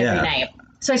Senecot every Yeah. night.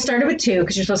 So I started with 2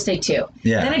 because you're supposed to take 2.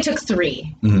 Yeah. Then I took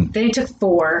 3. Mhm. Then I took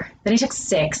 4. Then I took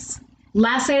 6.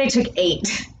 Last night I took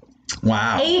 8.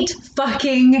 Wow. 8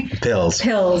 fucking Pills.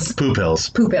 Poo pills.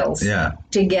 poo pills. Yeah.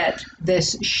 To get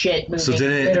this shit moving. So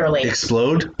did it literally.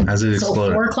 explode? Has it So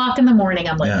exploded? 4 o'clock in the morning,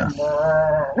 I'm like, Yeah.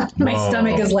 "Brrr." My Whoa.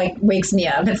 stomach is wakes me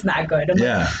up. It's not good. I'm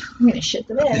Yeah. like, I'm gonna shit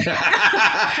the bed.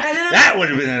 That would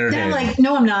have been Then I'm entertaining. like,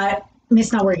 no, I'm not.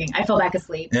 It's not working. I fell back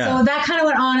asleep. Yeah. So that kind of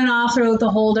went on and off throughout the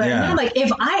whole day. Yeah. And then I'm like,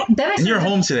 And you're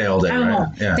home today all day, I'm right?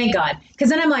 home. Yeah. Thank God. Because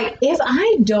then I'm like, if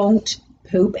I don't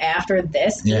poop after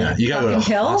this, Yeah, you gotta go to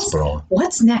fucking the pills, hospital.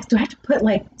 what's next? Do I have to put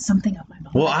something up my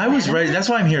butt? Well, I was ready. That's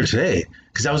why I'm here today,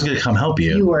 because I was going to come help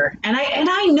you. You were, and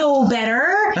I know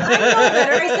better.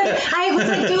 I was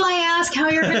like, do I ask how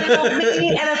you're going to help me?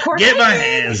 And of course, Get I my did.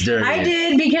 hands dirty. I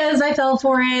did because I fell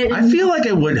for it. I feel like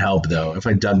it would help, though, if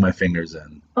I dug my fingers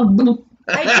in. Oh, bloop.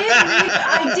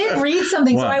 I did read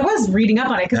something, so What? I was reading up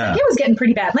on it because Yeah. it was getting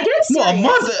pretty bad. Like it's Well, a serious.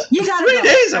 month, You gotta 3 go.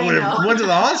 days, I I would have know. went to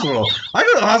the hospital. I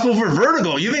go to the hospital for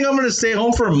vertigo. You think I'm going to stay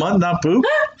home for a month not poop?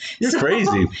 You're So-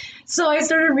 crazy. So I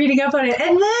started reading up on it,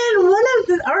 and then one of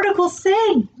the articles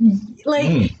said,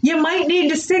 like, you might need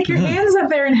to stick your hands up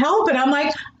there and help. And I'm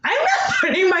like, I'm not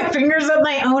putting my fingers up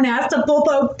my own ass to pull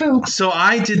out poop. So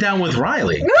I did that with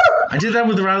Riley. I did that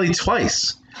with Riley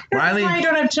twice. Riley. I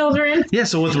don't have children. Yeah,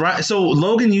 so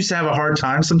Logan used to have a hard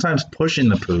time sometimes pushing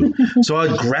the poo. So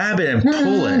I'd grab it and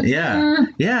pull it.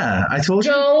 Yeah. I told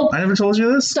you. Joe. I never told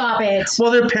you this. Stop it.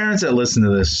 Well, there are parents that listen to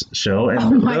this show,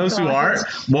 and my those who God. aren't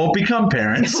won't become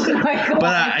parents. Oh my God.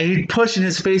 But he'd push in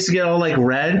his face to get all like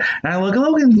red, and I look,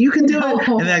 Logan, you can do it.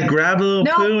 No. And I'd grab a little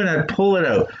No. poo and I'd pull it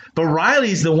out. But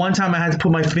Riley's the one time I had to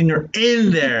put my finger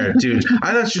in there, dude.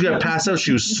 I thought she was gonna pass out.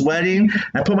 She was sweating.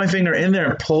 I put my finger in there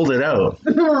and pulled it out.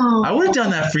 Oh. I would have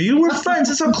done that for you. We're friends.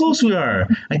 That's how close we are.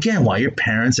 Again, why your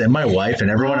parents and my wife and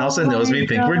everyone else that knows my me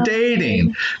think we're God.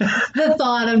 dating. The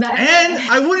thought of that. And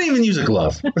I wouldn't even use a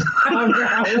glove. Oh,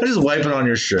 I gross. just wipe it on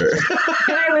your shirt.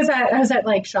 And I was at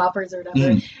like Shoppers or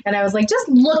whatever, and I was like just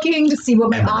looking to see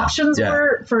what my Enema. options Yeah.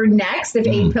 were for next if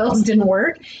 8 pills didn't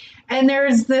work. And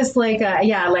there's this not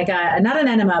an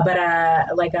enema, but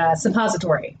a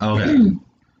suppository. Okay.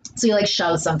 So you like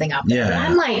shove something up there. Yeah. And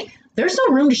I'm like, there's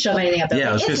no room to shove anything up there. Yeah,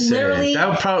 I was Like, gonna it's say literally that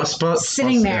would probably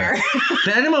sitting there.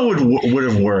 The enema would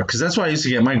have worked because that's why I used to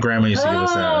get. My grandma used to give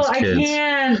us that Oh, as I kids.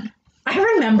 can't. I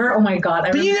remember. Oh my God.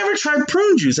 But you never tried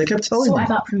prune juice. I kept telling So you. I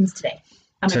bought prunes today.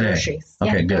 On my Today. groceries.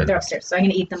 Okay, yeah, good. They're upstairs. So I'm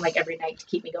going to eat them like every night to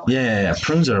keep me going. Yeah.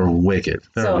 Prunes are wicked.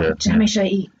 They're So good. how many should I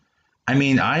eat? I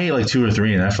mean, I ate like 2 or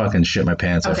 3 and I fucking shit my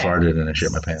pants. Okay. I farted and I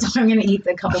shit my pants. So I'm going to eat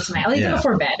a couple tonight. I'll eat them Yeah.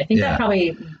 before bed. I think Yeah. that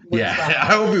probably works Yeah, well. I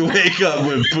hope you wake up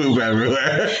with poop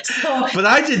everywhere. So But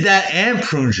I did that and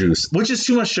prune juice, which is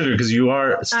too much sugar because you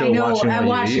are I still know. watching I what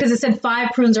watched you eat. because it said 5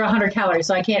 prunes are 100 calories,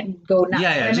 so I can't go nuts.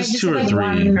 Yeah, But I might just 2 or like 3.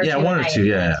 one or Yeah, two 1 a or night. 2.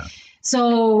 Yeah.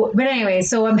 So, but anyway,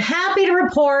 so I'm happy to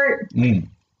report Mm.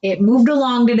 it moved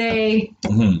along today,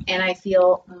 Mhm. and I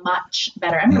feel much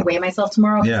better. I'm gonna weigh myself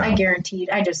tomorrow. 'Cause Yeah. I guaranteed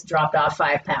I just dropped off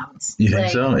 5 pounds. You think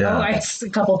so? Yeah. Oh, it's a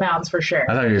couple pounds for sure.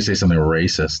 I thought you were going to say something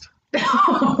racist.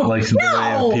 Like the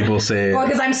No! way people say. Well,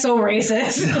 because I'm so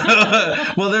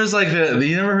racist. Well, there's like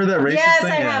you never heard that racist Yes,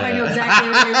 thing? I have. I know exactly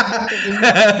what you're thinking.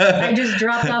 I just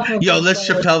dropped off. A Yo, let's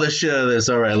photo. Chappelle the shit out of this.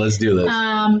 All right, let's do this.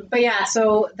 But yeah,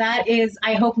 so that is.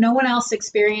 I hope no one else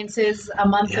experiences a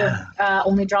month Yeah. of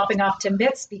only dropping off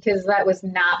Timbits because that was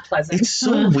not pleasant. It's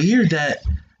so weird that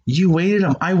you waited.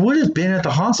 I would have been at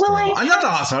the hospital. Well, I'm not the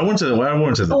hospital. I went to the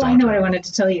Oh, doctor. I know what I wanted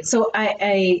to tell you. So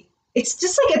I it's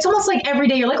just like, it's almost like every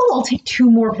day you're like, oh, I'll take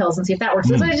 2 more pills and see if that works.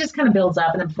 So it just kind of builds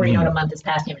up, and then before you know it, a month has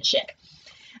passed, and you haven't shit.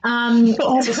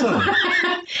 All of a sudden.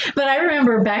 But I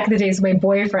remember back in the days, my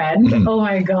boyfriend, oh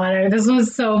my God, this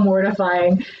was so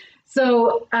mortifying.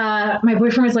 So my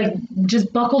boyfriend was like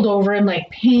just buckled over in like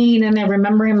pain, and I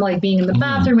remember him like being in the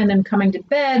bathroom and then coming to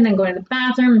bed and then going to the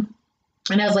bathroom.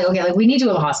 And I was like, okay, like we need to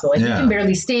go to the hospital. Like Yeah. you can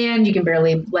barely stand, you can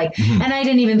barely like, and I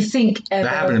didn't even think about That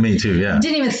happened to me too. Yeah.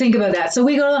 didn't even think about that. So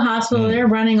we go to the hospital, they're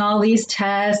running all these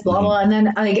tests, blah, blah. And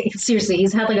then like, seriously,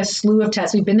 he's had like a slew of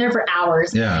tests. We've been there for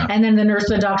hours. Yeah. And then the nurse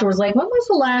or the doctor was like, when was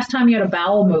the last time you had a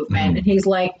bowel movement? And he's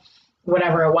like,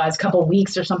 whatever it was, a couple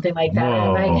weeks or something like that.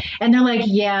 Whoa. And they're like,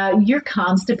 yeah, you're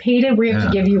constipated. We have to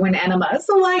give you an enema.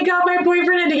 So I got my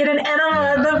boyfriend in to get an enema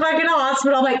at the fucking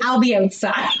hospital. I'm like, I'll be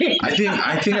outside. I think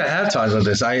I have talked about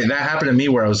this. That happened to me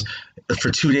where I was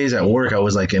for 2 days at work. I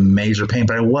was like in major pain,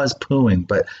 but I was pooing.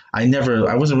 But I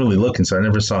wasn't really looking, so I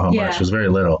never saw how Yeah. much. It was very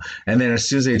little. And then as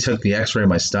soon as they took the X-ray of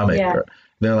my stomach, Yeah.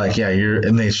 they're like, "Yeah,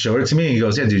 and they showed it to me. And he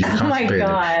goes, "Yeah, dude, you're Oh my constipated."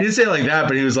 God. He didn't say it like that,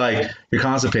 but he was like, "You're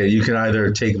constipated. You can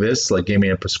either take this, like, gave me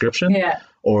a prescription, Yeah.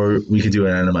 or we could do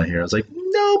an enema here." I was like,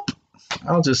 "Nope,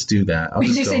 I'll just do that." I'll Did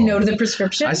just you go say no home." to the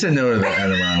prescription? I said no to the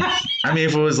enema. I mean,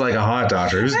 if it was like a hot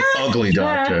doctor, it was an ugly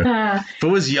doctor. If it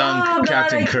was young Oh,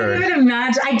 Captain I Kirk. can't even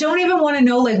imagine. I don't even want to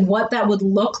know like what that would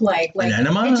look like. Like An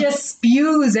enema? it just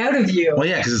spews out of you. Well,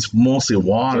 yeah, because it's mostly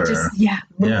water. It just, yeah.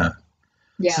 Yeah.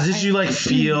 Yeah. So did you like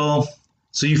feel?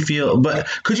 So you feel, but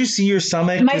could you see your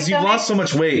stomach? My Because you've stomach- lost so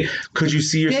much weight. Could you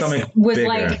see your This stomach was bigger?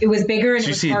 like, it was bigger and So it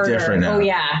you was see it harder. different now. Oh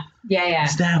yeah. Yeah, yeah.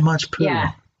 It's that much poo.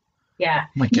 Yeah. Yeah.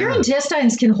 my Your God.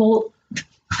 intestines can hold.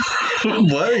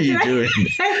 What are you doing?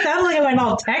 I sound like I went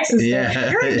all Texas. Yeah.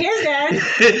 There. Your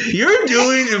intestines. You're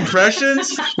doing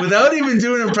impressions without even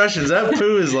doing impressions. That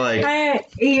poo is like. I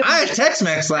had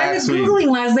Tex-Mex I last was week.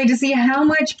 Googling last night to see how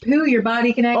much poo your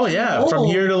body can Oh actually yeah, hold. from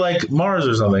here to like Mars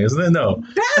or something, isn't it? No.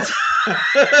 That's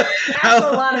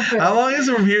a lot of poo. How long is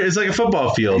it from here? It's like a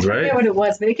football field, I right? forget what it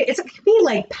was, but it could be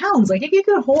like pounds. Like if you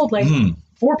could hold like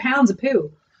 4 pounds of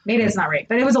poo. Maybe it's not right,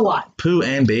 but it was a lot. Poo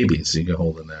and babies you can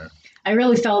hold in there. I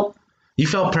really felt. You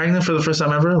felt pregnant for the first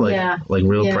time ever? Like, yeah. Like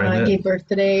real yeah, pregnant? I gave birth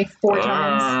today 4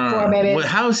 times. 4 babies.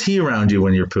 How's he around you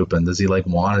when you're pooping? Does he like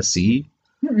want to see?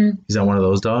 Mm-mm. Is that one of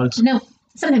those dogs? No.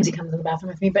 Sometimes he comes in the bathroom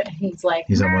with me, but he's like,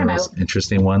 He's on one of those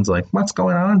interesting ones, like, what's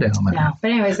going on down there? Yeah, but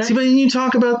anyways. See, but you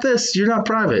talk about this. You're not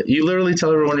private. You literally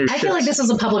tell everyone your shit. I feel like this is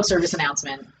a public service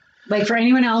announcement. Like for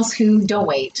anyone else who don't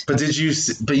wait. But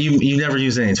you never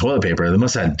used any toilet paper. They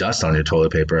must have had dust on your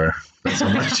toilet paper. That's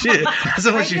how much. That's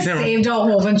how I much just you never saved a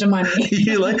whole bunch of money.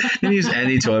 you like you use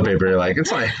any toilet paper. You're like,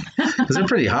 it's like because they're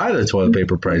pretty high, the toilet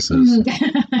paper prices.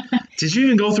 Did you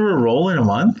even go through a roll in a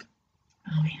month?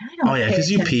 Oh man, I don't. Oh yeah,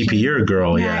 because you pee. You're a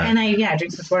girl, yeah. And I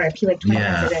drink before. I pee like 12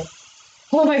 times a day.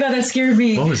 Oh my god, that scared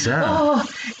me. What was that? Oh,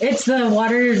 it's the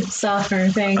water softener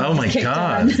thing. Oh my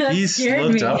god, he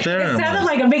looked up there. It sounded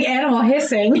like a big animal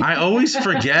hissing. I always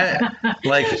forget,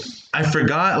 like I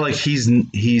forgot, like he's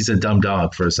a dumb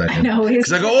dog for a second. I know.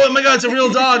 Because I go, oh my god, it's a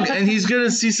real dog, and he's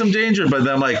gonna see some danger. But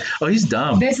then I'm like, oh, he's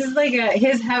dumb. This is like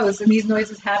his house, and these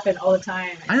noises happen all the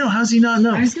time. I know. How's he not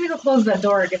know? I'm just gonna go close that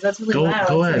door because that's really loud.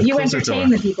 Go ahead. So you entertain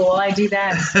the people while I do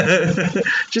that.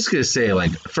 Just gonna say,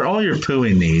 like, for all your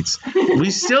pooing needs, we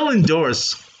still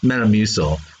endorse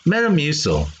Metamucil.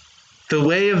 Metamucil, the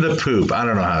way of the poop. I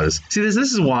don't know how it is. See, this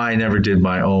is why I never did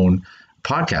my own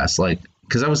podcast. Like,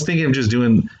 because I was thinking of just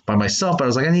doing by myself, but I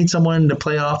was like, I need someone to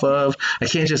play off of. I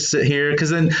can't just sit here. Because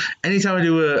then anytime I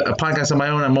do a podcast on my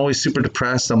own, I'm always super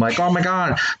depressed. I'm like, oh my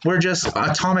God, we're just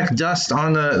atomic dust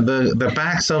on the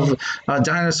backs of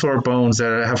dinosaur bones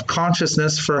that have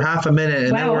consciousness for half a minute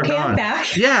and then we're gone. I'm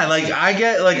back. Yeah, like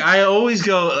I always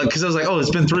go, because I was like, oh,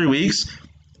 it's been 3 weeks.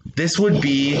 This would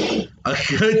be a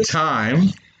good time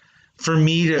for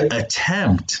me to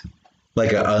attempt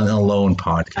like an alone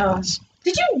podcast.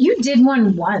 You did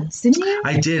one once, didn't you?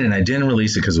 I did, and I didn't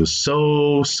release it because it was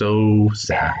so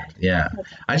sad. Yeah. Okay.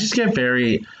 I just get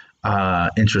very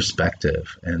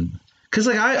introspective, and because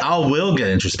like I will get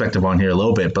introspective on here a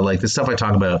little bit, but like the stuff I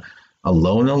talk about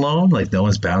alone, like no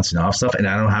one's bouncing off stuff, and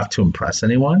I don't have to impress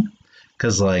anyone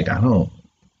because like I'm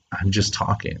just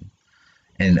talking.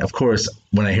 And of course,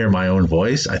 when I hear my own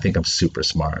voice, I think I'm super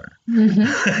smart. Mm-hmm.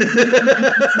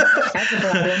 That's a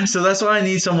problem. So that's why I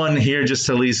need someone here just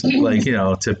to at least like,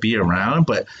 to be around.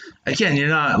 But again, you're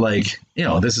not like,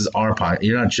 this is our podcast.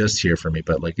 You're not just here for me,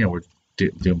 but like, we're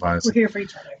doing podcasts. We're here for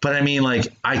each other. But I mean, like,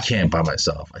 I can't by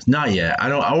myself. Not yet. I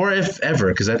don't, or if ever,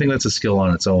 because I think that's a skill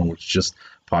on its own, which is just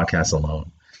podcast alone.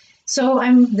 So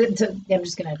I'm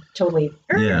just gonna totally.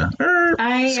 Yeah.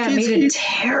 I made a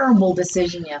terrible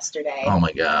decision yesterday. Oh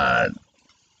my God.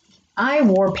 I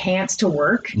wore pants to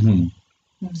work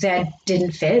that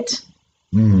didn't fit.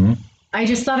 Mm-hmm. I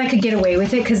just thought I could get away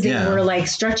with it because they were like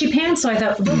stretchy pants, so I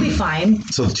thought they'll be fine.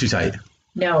 So too tight.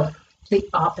 No. The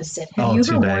opposite. Have you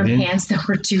ever worn pants that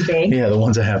were too big? Yeah, the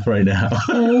ones I have right now.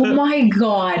 Oh my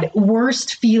God.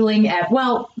 Worst feeling ever.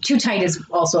 Well, too tight is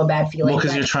also a bad feeling. Well,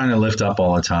 because you're trying to lift up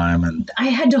all the time. And I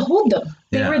had to hold them.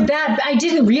 They were that, I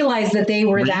didn't realize that they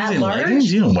were that large.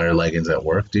 Leggings? You don't wear leggings at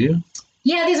work, do you?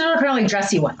 Yeah, these are kind of like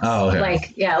dressy ones. Oh, okay.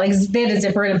 Like they had a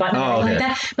zipper and a button and everything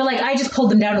like that. But like I just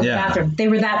pulled them down to the bathroom. They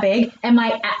were that big. And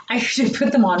I should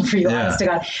put them on for you, honest to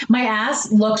God. My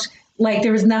ass looked like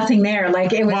there was nothing there.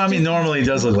 Like it was. Well, I mean, normally it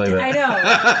does look like that. I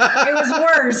know. It was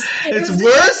worse. It's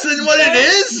worse than what it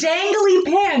is? Dangly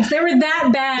pants. They were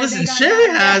that bad. Listen, Sherry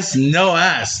has no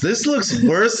ass. This looks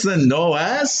worse than no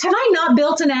ass. Have I not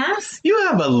built an ass? You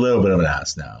have a little bit of an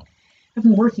ass now. I've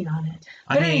been working on it.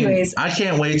 But anyways. I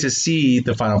can't wait to see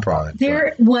the final product.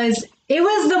 It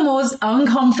was the most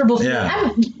uncomfortable feeling.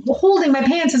 Yeah. I'm holding my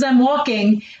pants as I'm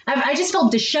walking. I just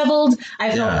felt disheveled.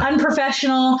 I felt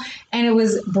unprofessional, and it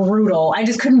was brutal. I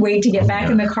just couldn't wait to get back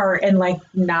in the cart and like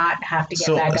not have to get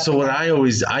back up. So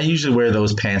I usually wear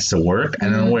those pants to work,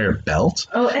 and then I wear a belt.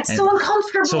 Oh, it's so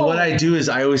uncomfortable. So what I do is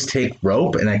I always take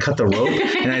rope and I cut the rope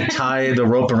and I tie the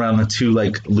rope around the two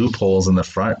like loopholes in the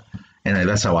front, and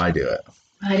that's how I do it.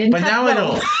 I didn't. But now I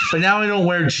don't. But now I don't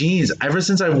wear jeans. Ever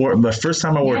since I wore the first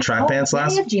time I wore track pants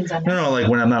last. You have jeans on now. No, like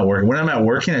when I'm not working. When I'm at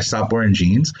working, I stop wearing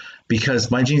jeans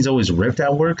because my jeans always ripped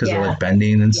at work because they're like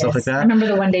bending and stuff like that. I remember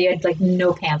the one day you had like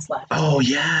no pants left. Oh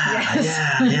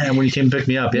yeah. When you came to pick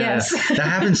me up, that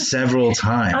happened several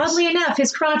times. Oddly enough,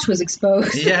 his crotch was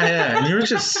exposed. Yeah, and you were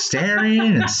just staring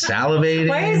and salivating.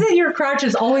 Why is it your crotch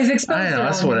is always exposed? I know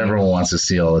that's what everyone wants to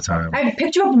see all the time. I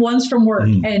picked you up once from work,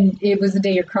 and it was the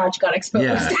day your crotch got exposed.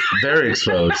 Yeah, very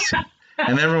exposed.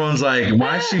 And everyone's like,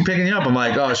 why is she picking you up? I'm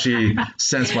like, oh, she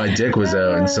sensed my dick was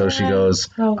out. And so she goes,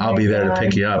 I'll be there to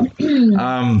pick you up.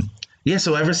 Yeah,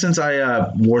 so ever since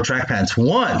I wore track pants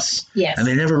once, Yes. and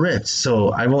they never ripped,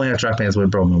 so I've only had track pants with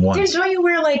broken once. Don't you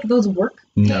wear like those work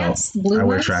pants? No, Blue I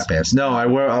wear ones? track pants. No,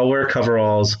 I'll wear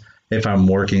coveralls if I'm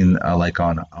working like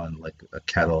on like a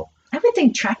kettle. I would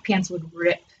think track pants would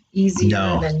rip easier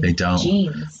No, than they don't.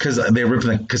 jeans. Because they rip.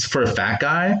 Because for a fat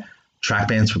guy, track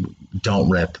pants don't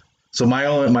rip. So the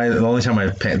only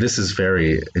time this is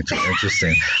very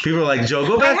interesting. People are like, Joe,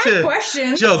 go back to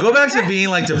questions. Joe, go back to being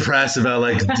like depressed about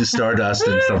like the Stardust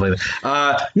and stuff like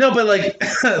that. No, but like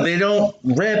they don't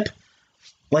rip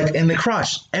like in the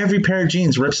crotch. Every pair of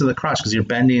jeans rips in the crotch because you're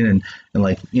bending and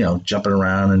like jumping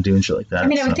around and doing shit like that. I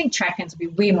mean, I would think track pants would be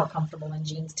way more comfortable than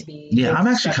jeans to be. Yeah, I'm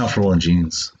actually comfortable in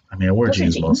jeans. I mean, I wear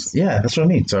jeans most. Yeah, that's what I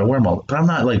mean. So I wear them all, but I'm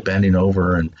not like bending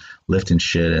over and lifting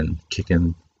shit and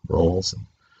kicking rolls.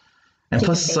 And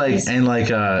plus, it's like,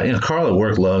 Carl at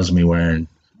work loves me wearing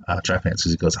track pants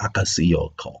because he goes, I can see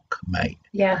your cock, mate.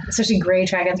 Yeah, especially gray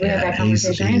track pants. We had that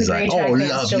conversation. He's like,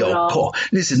 love your cock.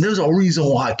 Listen, there's a reason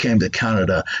why I came to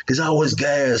Canada because I was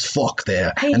gay as fuck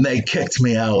there. And they kicked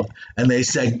me out and they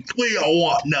said, we don't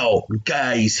want no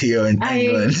gays here in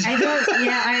England. I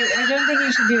don't think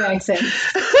you should do accents.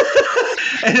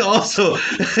 And also,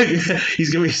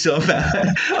 he's gonna be so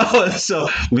mad. Oh, so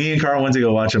me and Carl went to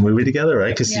go watch a movie together,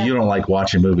 right? Because you don't like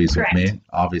watching movies with me,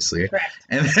 obviously. Correct.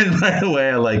 And then right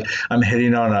away, I'm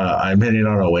hitting on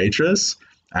a waitress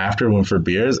after one for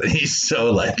beers, and he's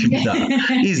so like, no,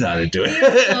 he's not into it.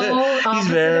 He's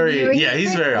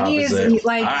very opposite. He's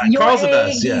like Carl's the A,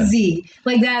 best. Yeah. Z.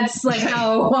 Like that's like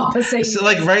how opposite. So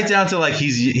like right down to like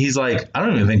he's like I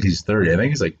don't even think he's 30. I think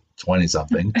he's like 20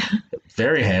 something.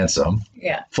 Very handsome.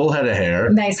 Yeah. Full head of hair.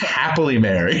 Nice hair. Happily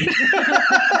married.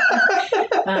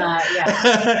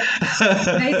 Yeah.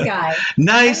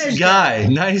 Nice guy.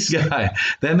 Nice guy.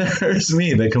 Then there's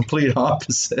me, the complete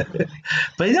opposite.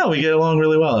 But yeah, we get along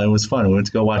really well. It was fun. We went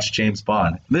to go watch James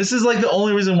Bond. This is like the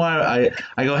only reason why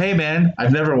I go, hey man,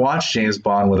 I've never watched James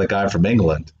Bond with a guy from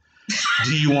England.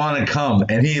 Do you want to come?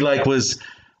 And he like was,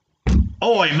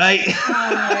 oi mate.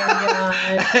 Oh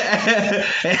my god.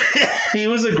 He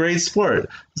was a great sport.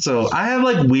 So I have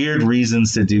like weird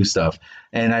reasons to do stuff.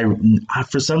 And I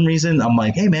for some reason, I'm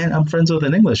like, hey man, I'm friends with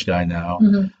an English guy now.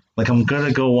 Mm-hmm. Like I'm going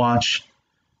to go watch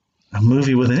a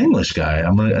movie with an English guy.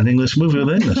 An English movie with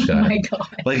an English guy. Oh my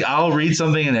god. Like I'll read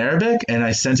something in Arabic and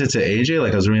I sent it to AJ.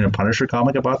 Like I was reading a Punisher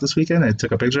comic I bought this weekend. I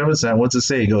took a picture of it and said, what's it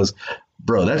say? He goes,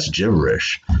 bro, that's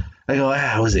gibberish. I go,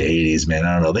 it was the 80s, man.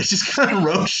 I don't know. They just kind of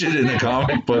wrote shit in the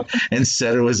comic book and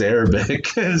said it was Arabic.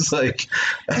 It's like...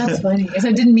 That's funny. So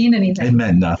it didn't mean anything. It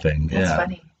meant nothing. That's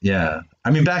funny. Yeah.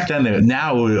 I mean, back then,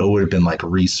 now it would have been like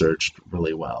researched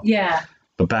really well. Yeah.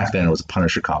 But back then it was a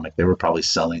Punisher comic. They were probably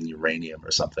selling uranium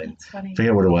or something. That's funny. I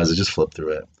forget what it was. I just flipped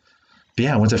through it. But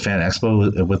yeah, I went to Fan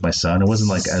Expo with my son. It wasn't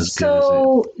like as good as it.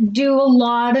 So do a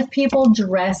lot of people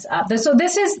dress up? So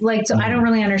this is like, I don't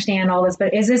really understand all this,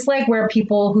 but is this like where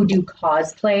people who do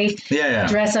cosplay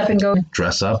dress up and go?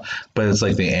 Dress up. But it's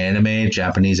like the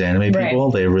Japanese anime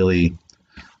people. They really,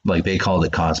 like they called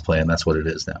it cosplay and that's what it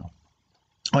is now.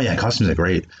 Oh yeah, costumes are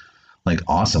great. Like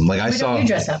awesome. Like Why don't you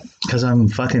dress up? Because I'm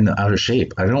fucking out of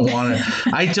shape. I don't want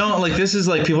to. I don't like. This is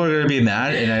like people are gonna be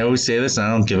mad, and I always say this, and I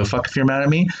don't give a fuck if you're mad at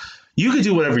me. You could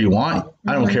do whatever you want. Mm-hmm.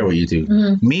 I don't care what you do.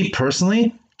 Mm-hmm. Me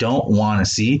personally, don't want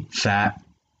to see fat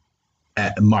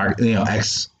blank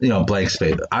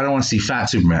space. I don't want to see fat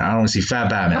Superman. I don't want to see fat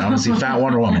Batman. I don't want to see fat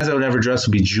Wonder Woman. As I would ever dress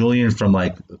would be Julian from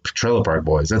like Trailer Park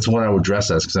Boys. That's what I would dress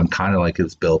as because I'm kind of like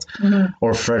his built. Mm-hmm.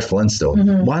 Or Fred Flintstone.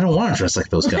 Mm-hmm. Well, I don't want to dress like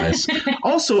those guys.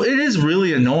 Also, it is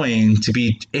really annoying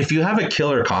if you have a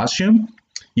killer costume,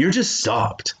 you're just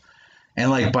stopped. And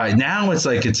like by now it's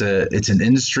like it's an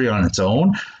industry on its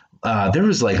own. There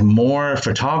was like more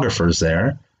photographers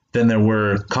there than there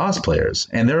were cosplayers,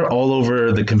 and they're all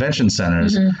over the convention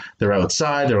centers. Mm-hmm. They're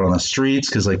outside, they're on the streets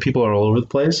because like people are all over the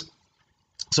place.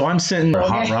 So I'm sitting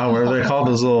Hot Rod, whatever they're called,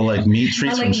 those little like meat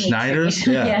treats from Schneider's.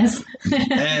 Yeah. Yes.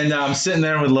 And I'm sitting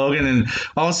there with Logan, and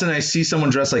all of a sudden I see someone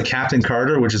dressed like Captain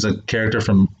Carter, which is a character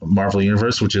from Marvel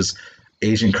Universe, which is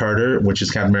Agent Carter, which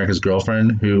is Captain America's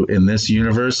girlfriend, who in this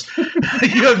universe, you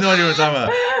have no idea what I'm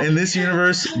talking about. In this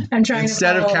universe,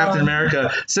 instead of Captain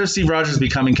America, instead of Steve Rogers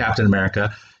becoming Captain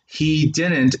America, he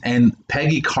didn't, and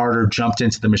Peggy Carter jumped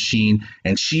into the machine,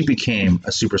 and she became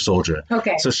a super soldier.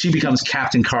 Okay. So she becomes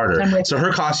Captain Carter. So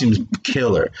her costume's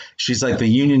killer. She's like the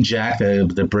Union Jack,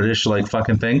 the British like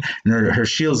fucking thing, and her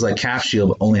shield's like Cap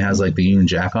shield, only has like the Union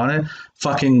Jack on it.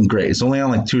 Fucking great. It's only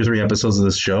on like 2 or 3 episodes of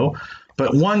this show.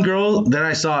 But one girl that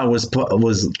I saw was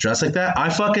dressed like that. I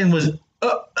fucking was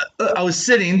I was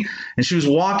sitting and she was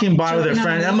walking by with her Choking on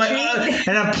friend. a I'm like, milkshake?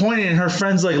 and I'm pointing, and her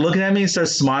friend's like looking at me and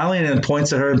starts smiling and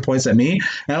points at her and points at me.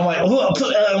 And I'm like, and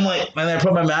then I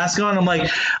put my mask on. I'm like,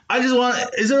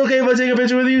 is it okay if I take a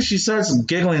picture with you? She starts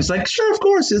giggling. She's like, sure, of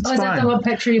course, it's Oh, is fine. that the one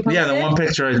picture you posted? Yeah, the one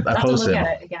picture I I'll have to posted. look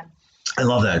at it again. I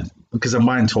love that because I'm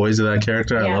buying toys of that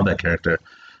character. I Yeah. love that character.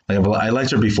 Like I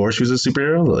liked her before she was a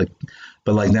superhero,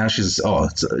 but now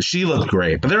she looked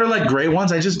great. But there are like great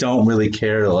ones. I just don't really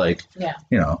care to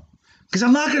because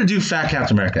I'm not going to do fat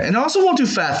Captain America, and I also won't do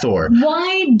fat Thor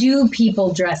Why do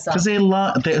people dress up? because they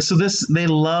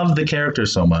love the character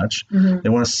so much. Mm-hmm. They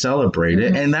want to celebrate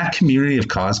it, and that community of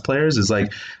cosplayers is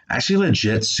like actually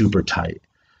legit super tight.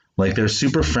 Like they're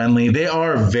super friendly. They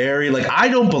are very I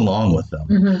don't belong with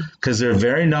them because they're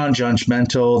very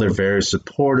non-judgmental. They're very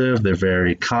supportive. They're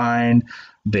very kind.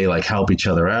 They help each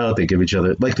other out. They give each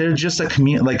other they're just a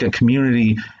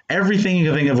community. Everything you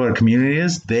can think of what a community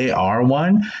is, they are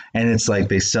one. And it's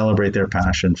they celebrate their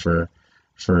passion for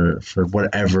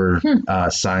whatever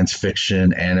science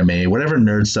fiction, anime, whatever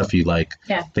nerd stuff you like.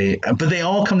 Yeah. But they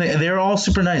all come. They're all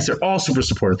super nice. They're all super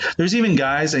supportive. There's even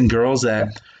guys and girls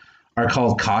that are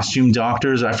called costume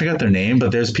doctors. I forget their name,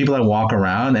 but there's people that walk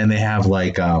around and they have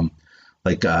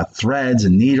threads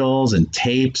and needles and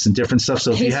tapes and different stuff.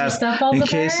 So if you have, in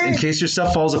case your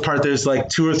stuff falls apart, there's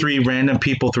 2 or 3 random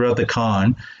people throughout the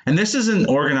con. And this isn't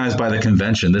organized by the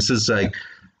convention. This is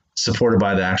supported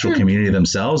by the actual community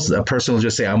themselves. A person will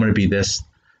just say, I'm going to be this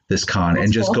con. That's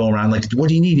and just cool. Go around what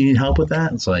do you need? You need help with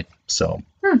that? It's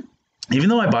even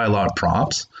though I buy a lot of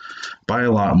props, buy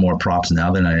a lot more props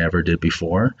now than I ever did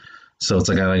before. So it's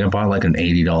I bought an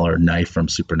 $80 knife from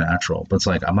Supernatural, but it's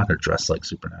I'm not gonna dress like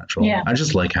Supernatural. Yeah. I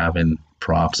just like having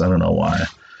props. I don't know why.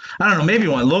 I don't know. Maybe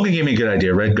one. Logan gave me a good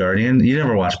idea. Red Guardian. You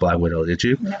never watched Black Widow, did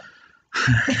you? No.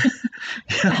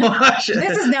 Watch it.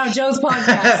 This is now Joe's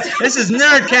podcast. This is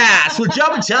Nerdcast with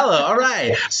Joe Patello. All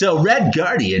right. So Red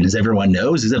Guardian, as everyone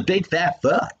knows, is a big fat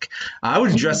fuck. I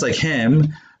would dress like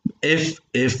him. If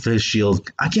his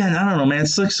shield again, I don't know, man.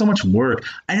 It's so much work,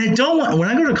 and I don't want. When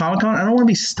I go to Comic-Con, I don't want to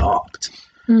be stalked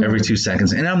every 2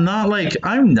 seconds. And I'm not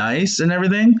I'm nice and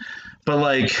everything, but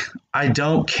I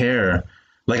don't care.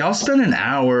 I'll spend an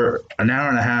hour and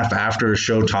a half after a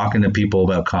show talking to people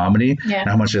about comedy and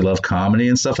how much they love comedy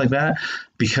and stuff like that,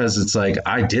 because it's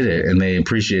I did it and they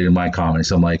appreciated my comedy.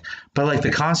 So I'm but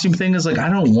the costume thing is I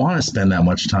don't want to spend that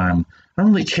much time. I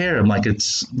don't really care. I'm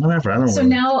it's whatever. I don't know. So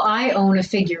now I own a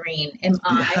figurine. Am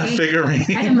I? A figurine.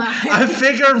 Am I? A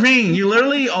figurine. You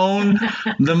literally own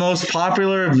the most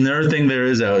popular nerd thing there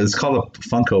is out. It's called a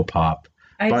Funko Pop.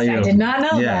 I did not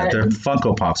know that. Yeah, they're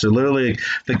Funko Pops. They're literally,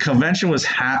 the convention was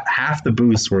half the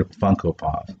booths were Funko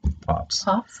Pops. Pops?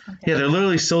 Okay. Yeah, they're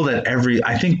literally sold at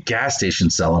I think gas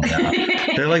stations sell them now.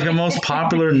 They're the most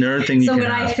popular nerd thing you can have.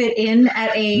 So would I fit in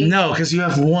at a... No, because you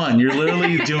have one. You're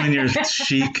literally doing your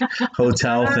chic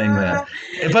hotel thing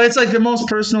but it's the most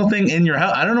personal thing in your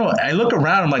house. I don't know. I look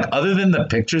around, I'm other than the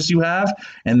pictures you have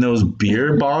and those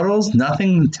beer bottles,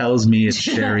 nothing tells me it's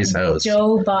Sherry's house.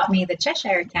 Joe bought me the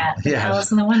Cheshire Cat.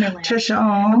 Alice in the Wonderland.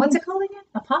 Trisha. What's it called again?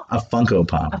 A pop? A Funko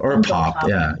Pop. Or a pop.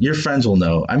 Yeah. Your friends will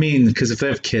know. I mean, because if they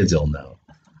have kids, they'll know.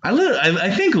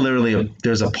 I think literally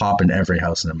there's a pop in every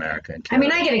house in America. I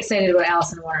mean, I get excited about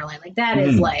Alice in Wonderland. That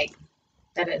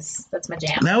is that's my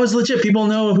jam. That was legit. People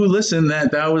know who listen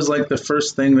that was the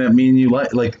first thing that me and you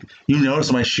you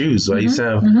noticed my shoes. So I used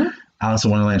to have Alice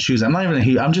in Wonderland shoes. I'm not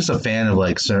even I'm just a fan of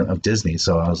of Disney.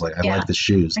 So I was I like the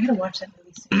shoes. I gotta watch that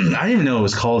movie soon. I didn't even know it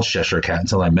was called Cheshire Cat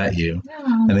until I met you.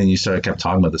 No. And then you kept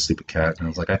talking about the stupid cat. And I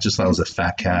was I just thought it was a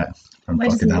fat cat. I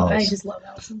just love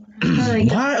Alice in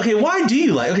Wonderland. Why? Okay, why do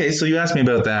you like? Okay, so you asked me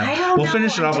about that. I don't know.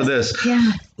 Finish it off with this.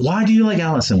 Yeah. Why do you like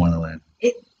Alice in Wonderland?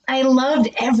 I loved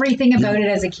everything about it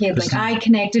as a kid. I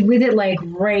connected with it right.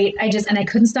 And I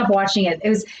couldn't stop watching it. It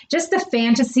was just the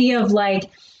fantasy of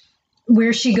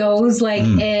where she goes,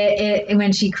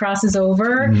 when she crosses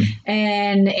over,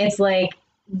 and it's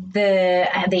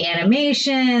the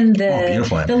animation,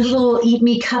 the little eat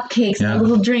me cupcakes, the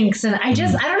little drinks, and I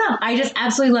don't know, I just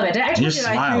absolutely love it. You're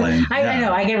smiling. I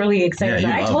know, I get really excited.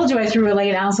 I told you I threw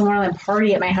an Alice in Wonderland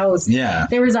party at my house. Yeah,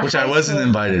 there was which I wasn't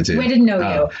invited to. I didn't know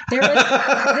you. There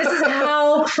was. This is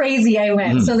how crazy I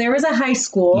went. So there was a high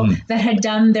school that had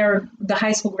done the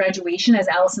high school graduation as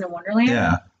Alice in Wonderland.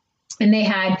 Yeah. And they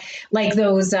had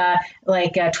those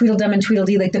Tweedledum and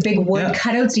Tweedledee, the big wood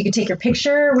cutouts. You could take your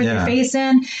picture with your face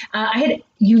in. I had,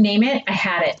 you name it, I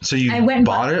had it. So you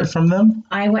bought it from them?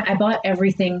 I bought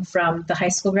everything from the high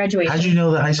school graduation. How did you know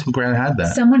the high school grad had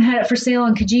that? Someone had it for sale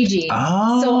on Kijiji.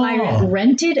 Oh. So I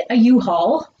rented a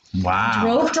U-Haul. Wow.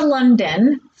 Drove to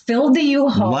London, filled the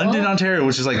U-Haul. London, Ontario,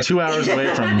 which is like 2 hours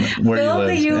away from where you Filled live.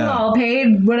 the U-Haul,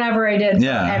 paid whatever I did for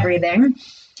everything.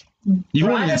 You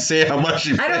won't even say how much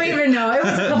you paid. I don't even know. It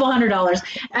was a couple $100s.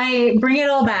 I bring it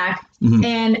all back,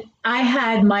 and I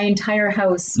had my entire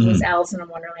house was Alice in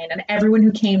Wonderland, and everyone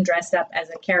who came dressed up as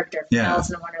a character from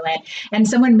Alice in Wonderland. And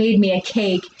someone made me a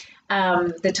cake,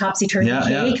 the Topsy-Turvy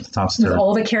cake, with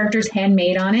all the characters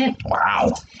handmade on it.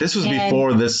 Wow. This was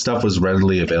before this stuff was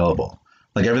readily available.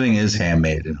 Like everything is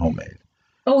handmade and homemade.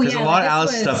 Oh, There's a lot of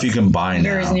Alice stuff you can buy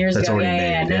now. Years and years that's ago.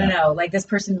 already made. No. Like this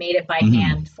person made it by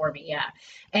hand for me. Yeah.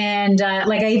 And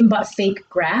like I even bought fake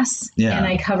grass, and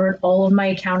I covered all of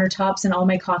my countertops and all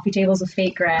my coffee tables with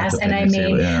fake grass, and I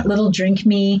made little drink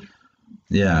me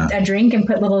a drink and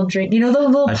put little drink, the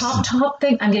little pop top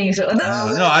thing. I'm getting excited. No,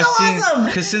 I've seen,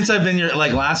 because since I've been here,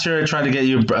 like last year I tried to get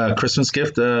you a Christmas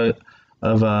gift of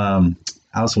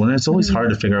Alice in Wonderland. It's always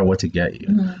hard to figure out what to get you.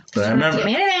 But I remember,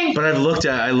 but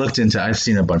I've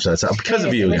seen a bunch of that stuff because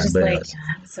of you again.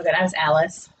 So good. I was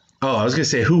Alice. Oh, I was going to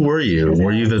say, who were you?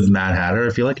 Were you the Mad Hatter? I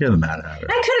feel like you're the Mad Hatter.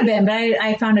 I could have been, but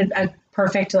I found a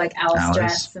perfect Alice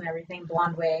dress and everything,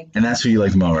 blonde wig. And that's who you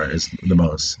like the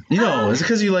most. Is it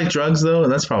because you like drugs though?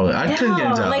 That's probably, I couldn't get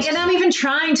into Alice. And I'm even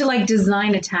trying to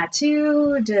design a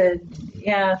tattoo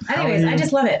Anyways, I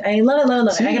just love it. I love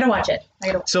it. I gotta watch it.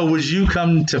 So would you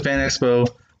come to Fan Expo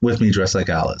with me dressed like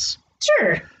Alice?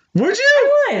 Sure. Would you? I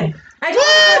would. I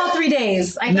don't know all 3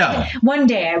 days. One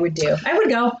day I would do. I would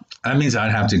go. That means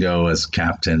I'd have to go as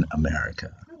Captain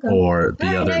America or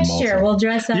the other next year we'll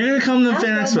dress up. You're gonna come to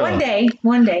Fan Expo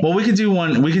one day. Well, we could do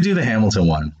one. We could do the Hamilton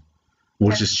one,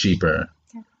 which is cheaper.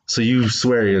 Okay. So you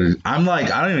swear I'm I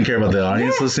don't even care about the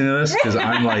audience listening to this because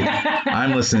I'm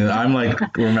listening. I'm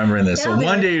remembering this. So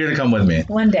one day you're gonna come with me.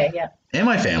 One day, yeah. And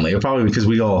my family, probably because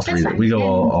we go all three. We go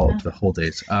all the whole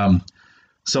days.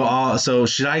 So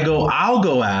should I go? I'll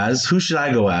go as. Who should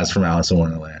I go as from Alice in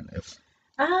Wonderland?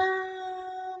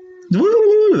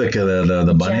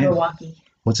 The bunny. Jabberwocky.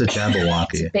 What's a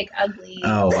Jabberwocky? It's big, ugly.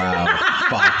 Oh wow!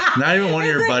 Fuck! Not even one of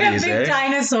your buddies, a big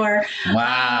dinosaur.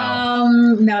 Wow.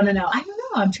 No. I don't know.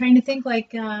 I'm trying to think. You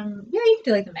could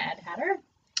do the Mad Hatter.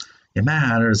 Yeah, Mad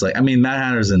Hatter's Mad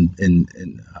Hatter's in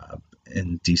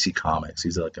DC Comics.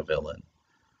 He's a villain.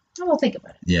 Oh, we'll think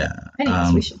about it. Yeah.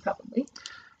 Anyways, we should probably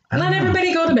let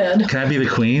everybody go to bed. Can I be the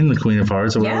Queen of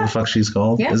Hearts, or whatever the fuck she's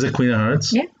called? Yeah. Is it Queen of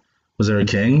Hearts? Yeah. Was there a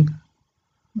king?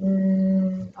 Oh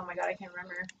my god, I can't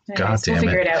remember. Anyways, God damn we'll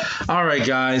figure it out. All right,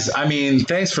 guys.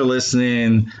 Thanks for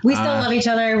listening. We still love each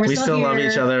other. We still love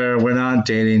each other. We're not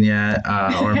dating yet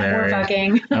or married. We're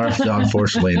fucking.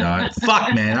 Unfortunately not.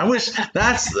 Fuck, man. I wish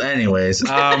that's. Anyways.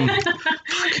 Happy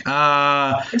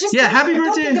birthday.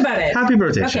 Don't think about it. Happy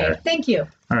birthday, Okay, Cher. thank you.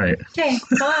 All right. Okay,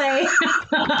 bye.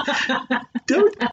 Dude.